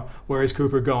between where is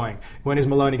Cooper going, when is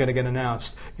Maloney going to get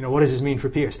announced, what does this mean for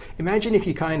Pearce? Imagine if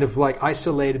you kind of like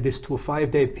isolated this to a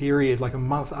 5-day period, like a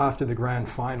month after the grand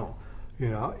final.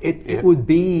 It would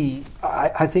be,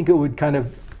 I think it would kind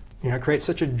of create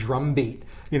such a drumbeat.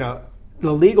 The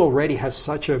league already has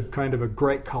such a kind of a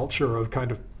great culture of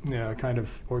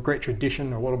or a great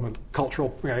tradition, or what cultural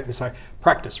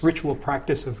practice, ritual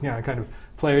practice of kind of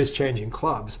players changing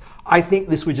clubs. I think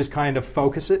this would just kind of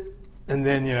focus it, and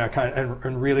then kind of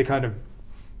and really kind of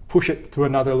push it to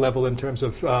another level in terms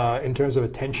of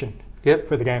attention.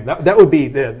 For the game. That would be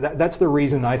that's the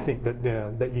reason I think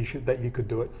that you could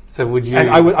do it. So would you? And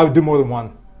I would do more than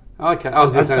one. Okay, I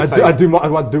was just going to say. I'd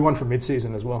do one for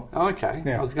mid-season as well. Okay,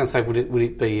 Yeah. I was going to say, would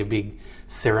it be a big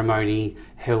ceremony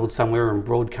held somewhere and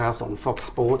broadcast on Fox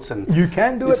Sports? And you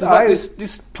can do it.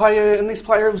 This player and this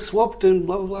player have swapped and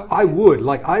blah blah blah. I would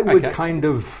Okay. kind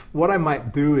of, what I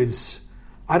might do is,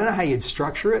 I don't know how you'd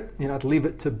structure it. I'd leave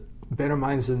it to better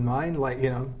minds than mine. Like,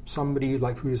 somebody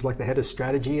like who's like the head of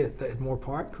strategy at Moore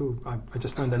Park, who I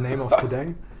just learned the name of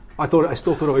today. I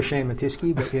still thought it was Shane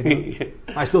Matisky,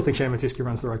 but I still think Shane Matisky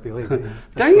runs the rugby league. But,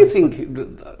 Don't you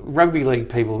think rugby league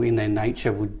people in their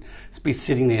nature would be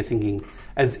sitting there thinking,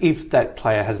 as if that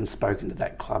player hasn't spoken to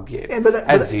that club yet? Yeah, but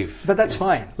that's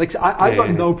fine. Like, I've got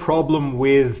no problem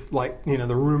with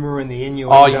the rumor and the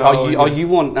innuendo. You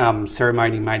want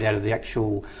ceremony made out of the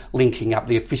actual linking up,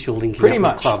 the official linking pretty up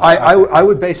much. with clubs? I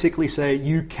would basically say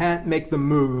you can't make the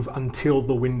move until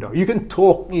the window. You can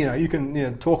talk,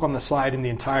 talk on the side in the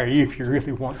entire year if you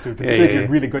really want to, particularly if you're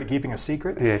really good at keeping a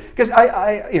secret. Yeah. Because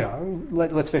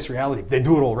let's face reality, they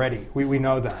do it already. We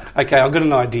know that. Okay, I've got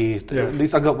an idea. Yeah. At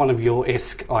least I got one of your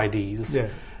ideas. Yeah.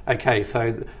 Okay,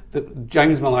 so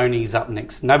James Maloney's up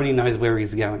next. Nobody knows where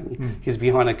he's going. He's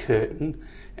behind a curtain,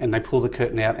 and they pull the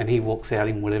curtain out, and he walks out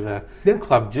in whatever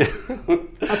club.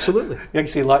 Absolutely. You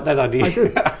actually like that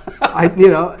idea? I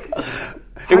do.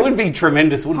 It would be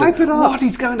tremendous, wouldn't it? Hype it up. What?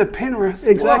 He's going to Penrith?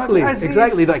 Exactly. What?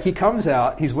 Exactly. Like, he comes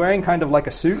out, he's wearing kind of like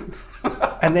a suit,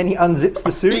 and then he unzips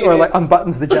the suit or like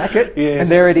unbuttons the jacket, and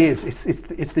there it is.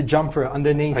 It's the jumper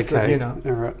underneath. Okay.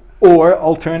 All right. Or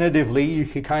alternatively, you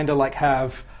could kind of like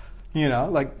have,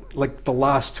 like the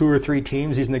last 2 or 3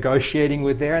 teams he's negotiating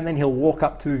with there, and then he'll walk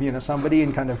up to somebody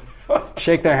and kind of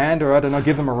shake their hand, or I don't know,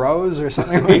 give them a rose or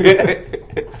something like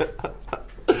that.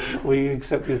 Will you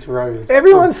accept this rose?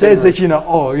 Everyone says that,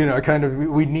 kind of,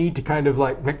 we need to kind of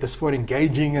like make the sport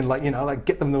engaging and like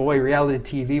get them the way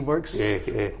reality TV works.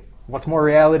 Yeah. What's more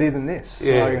reality than this?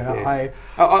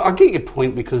 I get your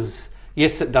point, because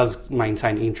yes, it does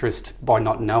maintain interest by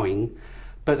not knowing,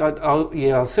 but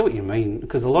I see what you mean,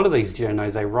 because a lot of these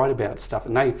journos, they write about stuff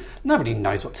and nobody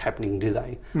knows what's happening, do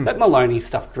they? That Maloney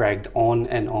stuff dragged on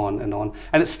and on and on,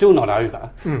 and it's still not over.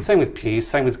 Same with Pearce,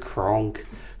 same with Cronk,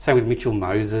 same with Mitchell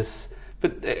Moses,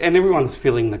 and everyone's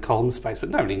filling the column space, but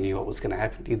nobody knew what was going to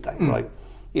happen, did they?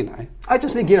 I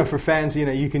just think, for fans,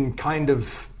 you can kind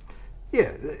of,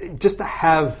 just to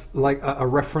have like a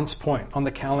reference point on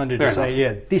the calendar to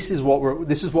say, this is what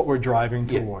we're driving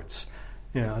towards.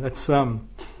 That's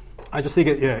I just think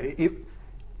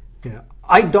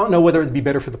I don't know whether it'd be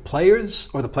better for the players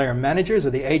or the player managers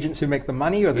or the agents who make the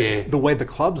money, or the way the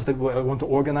clubs that want to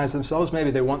organize themselves. Maybe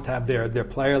they want to have their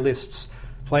player lists,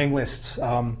 playing lists,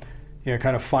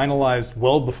 kind of finalized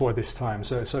well before this time.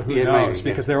 So who knows?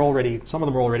 Because they're already, some of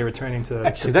them are already returning to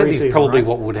actually, to that pre-season, is probably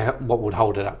right? what would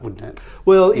hold it up, wouldn't it?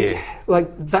 Well, like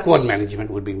squad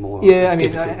management would be more. Yeah, I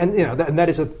mean, difficult. and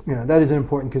that is an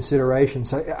important consideration.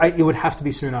 So it would have to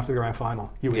be soon after the grand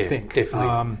final, you would think.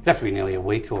 Definitely, it'd have to be nearly a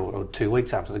week or 2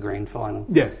 weeks after the grand final.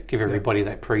 Yeah, give everybody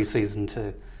that pre-season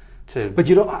to. But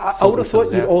I would have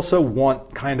thought you'd also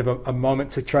want kind of a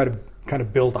moment to try to kind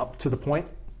of build up to the point.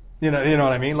 You know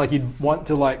what I mean? Like, you'd want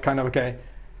to let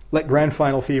grand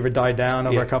final fever die down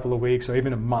over a couple of weeks or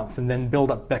even a month, and then build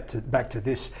up back to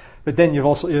this. But then you'll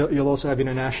also have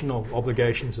international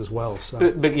obligations as well. So.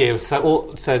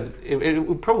 So it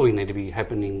would probably need to be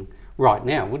happening right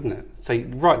now, wouldn't it? So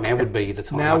right now would be the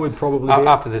time. Now would probably be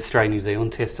after the Australia-New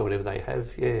Zealand test or whatever they have.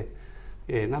 Yeah.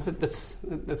 No, that's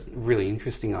really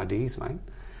interesting ideas, mate.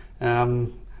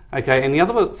 Okay, and the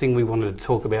other thing we wanted to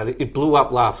talk about, it blew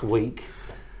up last week.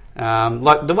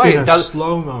 Like the way it does,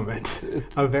 slow moment,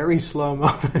 a very slow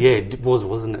moment. Yeah, it was,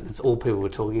 wasn't it? It's all people were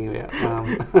talking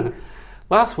about.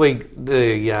 Last week,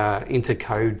 the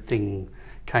intercode thing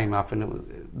came up,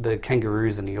 and the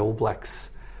Kangaroos and the All Blacks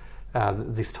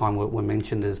this time were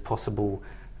mentioned as possible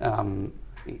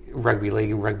rugby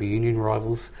league and rugby union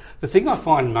rivals. The thing I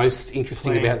find most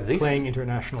interesting about this, playing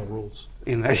international rules.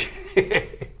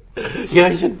 Yeah,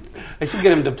 I should get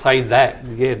them to play that.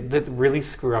 Yeah, that really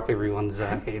screw up everyone's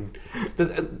head.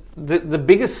 The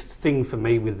biggest thing for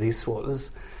me with this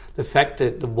was the fact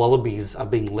that the Wallabies are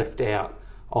being left out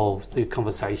of the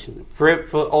conversation.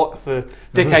 For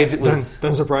decades, it was.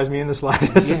 Don't surprise me in the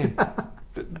slightest. Yeah.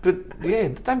 But yeah,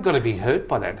 they've got to be hurt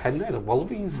by that, hadn't they? The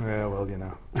Wallabies. Yeah, well,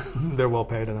 they're well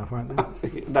paid enough, aren't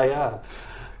they? They are.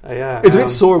 Yeah, it's a bit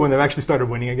sore when they've actually started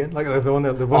winning again. Like they've won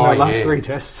their last 3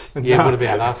 tests. And what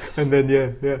about us? And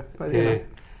then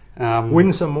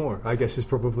win some more, I guess, is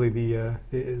probably the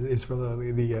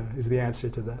answer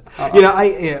to that.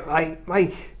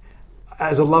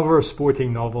 as a lover of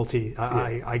sporting novelty,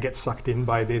 I get sucked in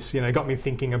by this. It got me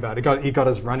thinking about it. It got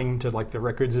us running to like the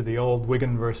records of the old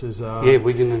Wigan versus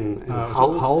Wigan and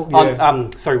Hull.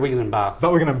 Wigan and Bath.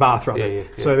 But Wigan and Bath, rather. Yeah.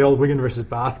 So the old Wigan versus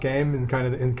Bath game in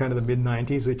kind of the mid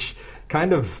 '90s, which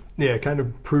kind of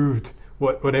proved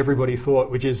what everybody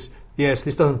thought, which is. Yes,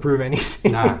 this doesn't prove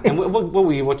anything. No. And what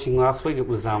were you watching last week? It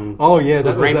was that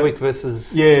was Randwick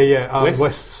versus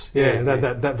Wests.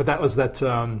 But that was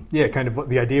kind of what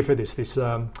the idea for this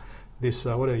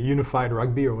what a unified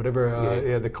rugby or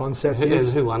whatever the concept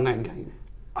is. Who won that game?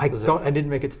 I didn't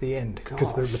make it to the end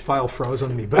because the file froze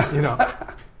on me. But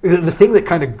the thing that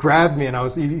kind of grabbed me,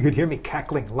 and you could hear me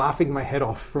cackling, laughing my head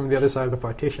off from the other side of the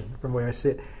partition from where I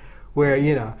sit. Where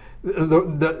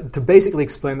to basically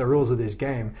explain the rules of this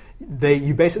game,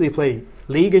 you basically play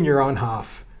league in your own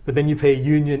half, but then you play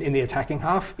union in the attacking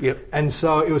half. Yep. And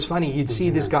so it was funny. You'd see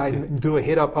this guy do a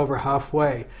hit up over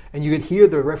halfway, and you could hear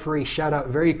the referee shout out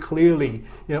very clearly,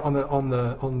 on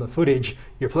the footage,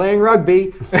 "You're playing rugby."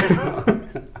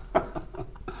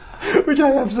 Which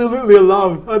I absolutely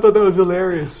loved. I thought that was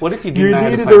hilarious. What if you didn't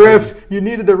needed the ref? You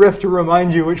needed the ref to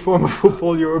remind you which form of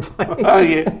football you were playing. Oh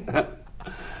yeah.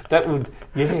 That would,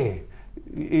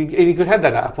 you could have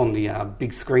that up on the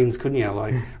big screens, couldn't you?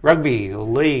 Like rugby or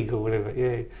league or whatever.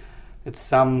 Yeah,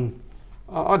 it's I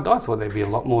thought there'd be a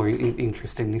lot more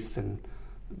interest in this than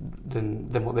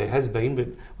what there has been. But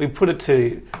we put it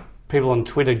to people on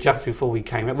Twitter just before we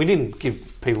came out. We didn't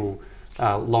give people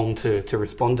long to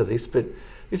respond to this, but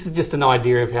this is just an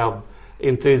idea of how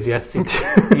enthusiastic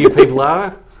you people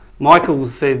are.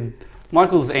 Michael's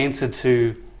answer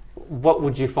to. What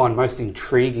would you find most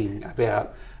intriguing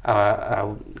about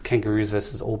Kangaroos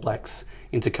versus All Blacks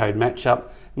intercode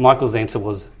matchup? Michael's answer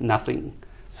was nothing.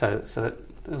 So that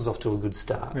was off to a good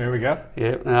start. There we go.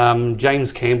 Yeah.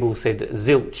 James Campbell said,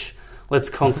 "Zilch. Let's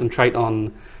concentrate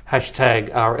on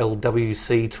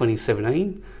 #RLWC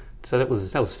 2017." So that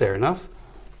was fair enough.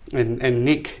 And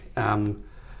Nick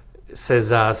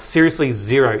says, "Seriously,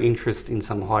 zero interest in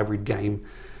some hybrid game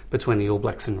between the All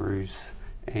Blacks and Roos."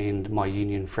 And my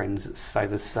union friends say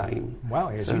the same. Wow,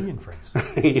 he has union friends.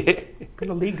 Yeah. What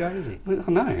kind of league guy is he?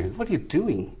 I know. What are you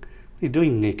doing? What are you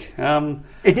doing, Nick?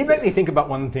 It did make me think about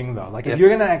one thing, though. Like, if you're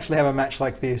going to actually have a match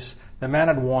like this, the man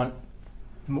I'd want,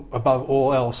 above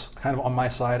all else, kind of on my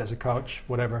side as a coach,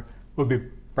 whatever, would be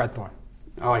Brad Thorne.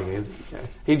 Oh, yeah.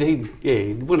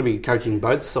 He'd want to be coaching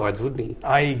both sides, wouldn't he?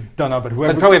 I don't know, but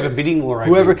whoever... They'd probably have a bidding war over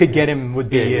whoever him. Could get him would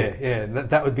be,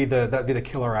 that would be the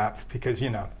killer app, because,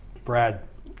 Brad...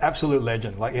 absolute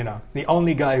legend, the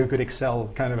only guy who could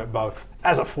excel kind of at both,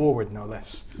 as a forward, no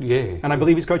less. Yeah. And I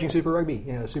believe he's coaching Super Rugby,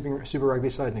 Super Rugby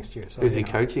side next year. So, who's he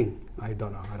coaching? I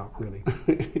don't know. I don't really.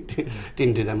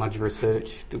 Didn't do that much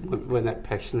research. Weren't that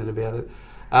passionate about it.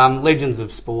 Legends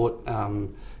of Sport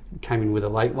came in with a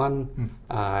late one.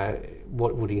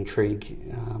 What would intrigue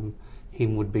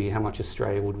him would be how much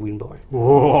Australia would win by.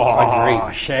 Oh, I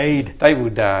agree. Shade. They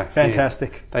would...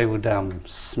 fantastic. They would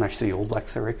smash the All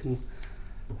Blacks, I reckon.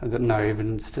 I've got no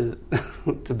evidence to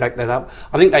back that up.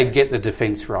 I think they'd get the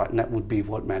defence right, and that would be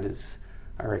what matters,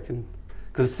 I reckon.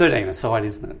 Because it's 13 aside,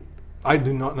 isn't it? I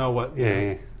do not know what...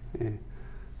 Yeah.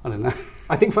 I don't know.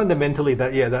 I think fundamentally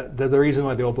that the reason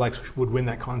why the All Blacks would win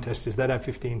that contest is they'd have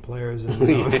 15 players and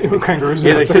Kangaroos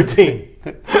would have 13.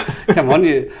 Come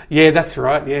on, that's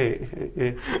right, yeah.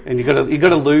 And you got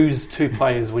to lose 2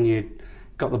 players when you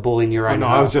got the ball in your own. No,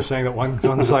 I was just saying that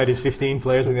one side is 15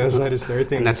 players and the other side is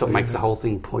 13. And that's what makes the whole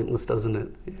thing pointless, doesn't it?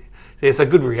 Yeah, it's a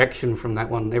good reaction from that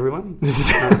one, everyone.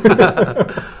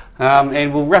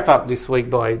 And we'll wrap up this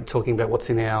week by talking about what's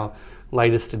in our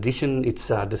latest edition. It's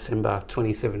December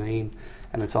 2017,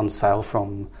 and it's on sale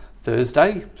from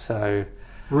Thursday. So,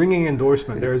 ringing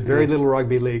endorsement. There is very little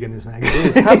rugby league in this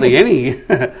magazine. There's hardly any.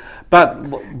 But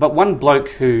one bloke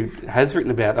who has written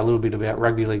a little bit about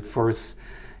rugby league for us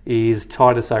is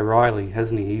Titus O'Reilly,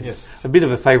 hasn't he? He's a bit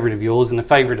of a favourite of yours and a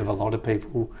favourite of a lot of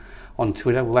people on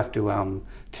Twitter. We'll have to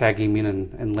tag him in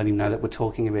and let him know that we're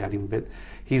talking about him. But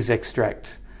his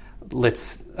extract,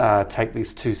 Let's Take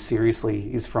This Too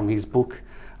Seriously, is from his book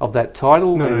of that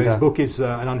title. No, his book is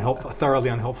a thoroughly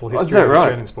unhelpful history is that of right?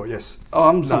 Australian sport, yes. Oh,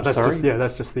 I'm sorry.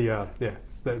 That's just the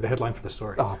headline for the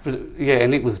story. Oh, but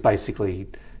and it was basically,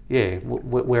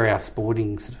 where our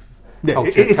sporting sort of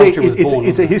culture was born.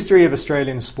 It's a history of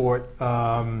Australian sport.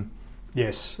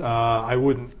 Yes, I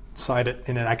wouldn't cite it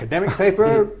in an academic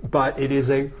paper, but it is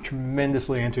a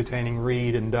tremendously entertaining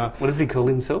read. And what does he call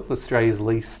himself? Australia's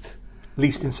least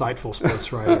insightful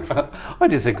sports writer. I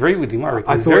disagree with him.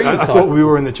 I thought we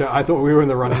were in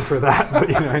the running for that. But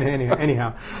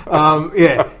anyhow,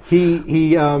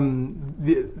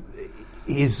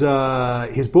 his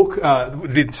book,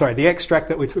 the extract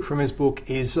that we took from his book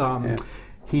is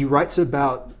he writes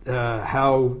about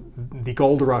how the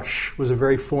gold rush was a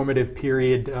very formative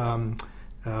period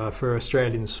for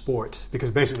Australian sport, because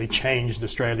it basically changed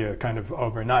Australia kind of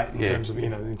overnight in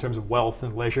terms of wealth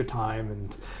and leisure time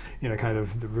and kind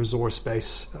of the resource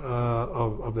base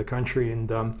of the country, and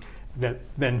that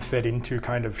then fed into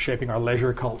kind of shaping our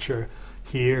leisure culture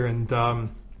here. And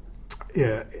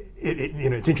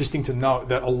it's interesting to note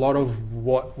that a lot of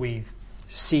what we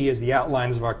see as the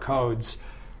outlines of our codes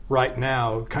right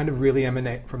now kind of really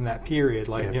emanate from that period.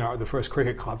 Like, the first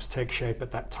cricket clubs take shape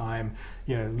at that time.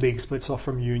 League splits off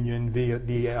from union, the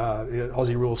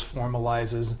Aussie rules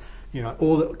formalizes,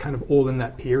 all in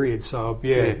that period. So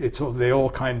they all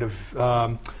kind of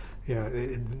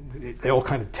they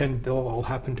all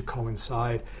happen to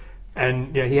coincide.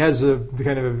 And he has a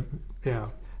kind of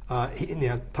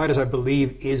Titus, I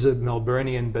believe, is a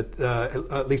Melburnian, but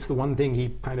at least the one thing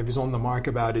he kind of is on the mark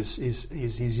about is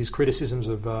his criticisms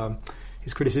of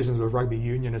rugby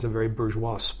union as a very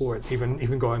bourgeois sport,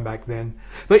 even going back then.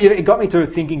 But it got me to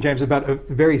thinking, James, about a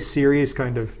very serious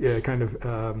kind of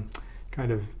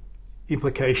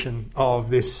implication of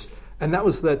this, and that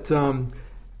was that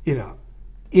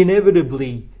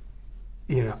inevitably,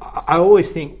 I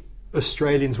always think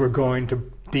Australians were going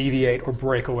to deviate or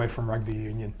break away from rugby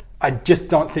union. I just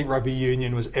don't think rugby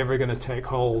union was ever going to take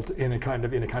hold in a kind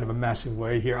of a massive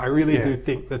way here. I really do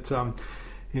think that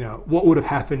what would have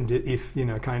happened if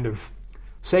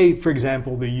say, for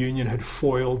example, the union had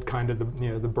foiled kind of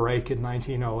the break in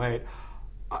 1908.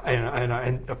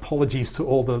 And apologies to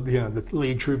all the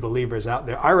league true believers out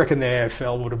there. I reckon the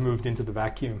AFL would have moved into the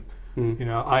vacuum.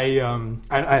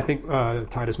 I think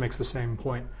Titus makes the same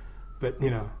point, but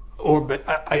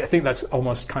I think that's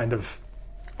almost kind of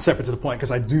separate to the point,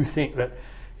 because I do think that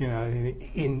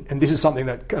and this is something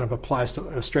that kind of applies to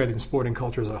Australian sporting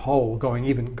culture as a whole,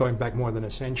 going back more than a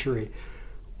century.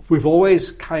 We've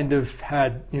always kind of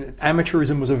had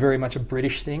amateurism was very much a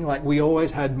British thing. Like, we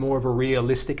always had more of a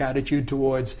realistic attitude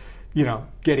towards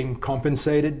getting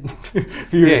compensated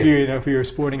for your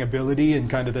sporting ability and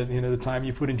kind of the time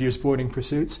you put into your sporting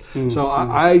pursuits. So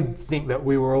I think that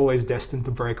we were always destined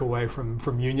to break away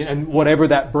from union, and whatever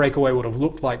that breakaway would have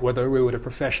looked like, whether we would have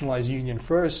professionalized union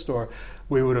first, or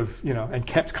we would have and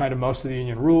kept kind of most of the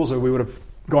union rules, or we would have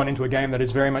gone into a game that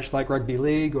is very much like rugby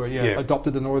league, or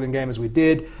adopted the Northern game as we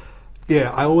did.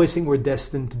 I always think we're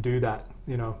destined to do that.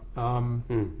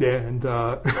 And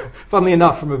funnily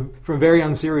enough, from a very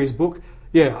unserious book,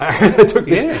 I took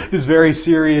this very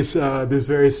serious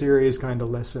kind of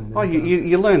lesson.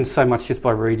 You learn so much just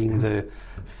by reading the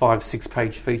 5-6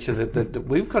 page feature that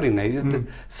we've got in there.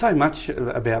 So much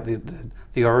about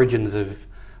the origins of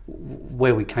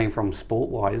where we came from sport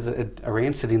wise are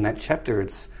answered in that chapter.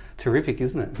 It's terrific,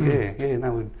 isn't it?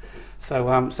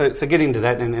 So get into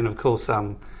that, and of course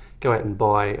go out and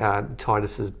buy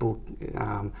Titus's book,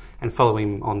 and follow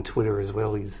him on Twitter as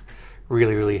well. He's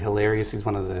really, really hilarious. He's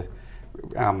one of the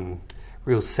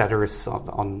real satirists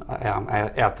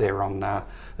out there on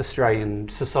Australian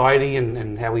society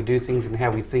and how we do things and how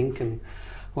we think and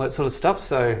all that sort of stuff.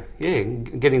 So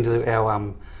get into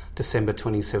our December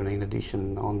 2017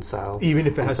 edition on sale. Even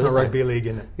if it has no rugby league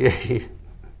in it.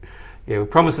 Yeah, we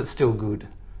promise it's still good.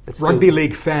 Rugby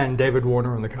league fan David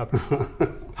Warner on the cover.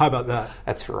 How about that?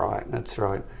 That's right.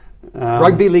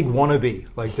 Rugby league wannabe,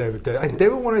 like David.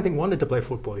 David Warner, I think, wanted to play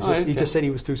football. He just said he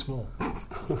was too small.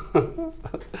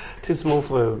 Too small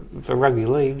for rugby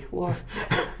league. What?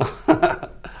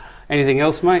 Anything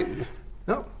else, mate?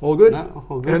 No, all good. No,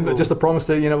 all good. And just a promise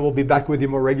that we'll be back with you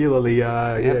more regularly.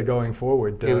 Going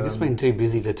forward. We've just been too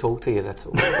busy to talk to you. That's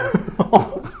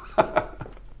all.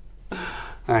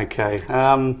 Okay.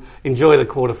 Enjoy the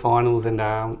quarterfinals, and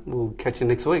we'll catch you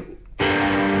next week.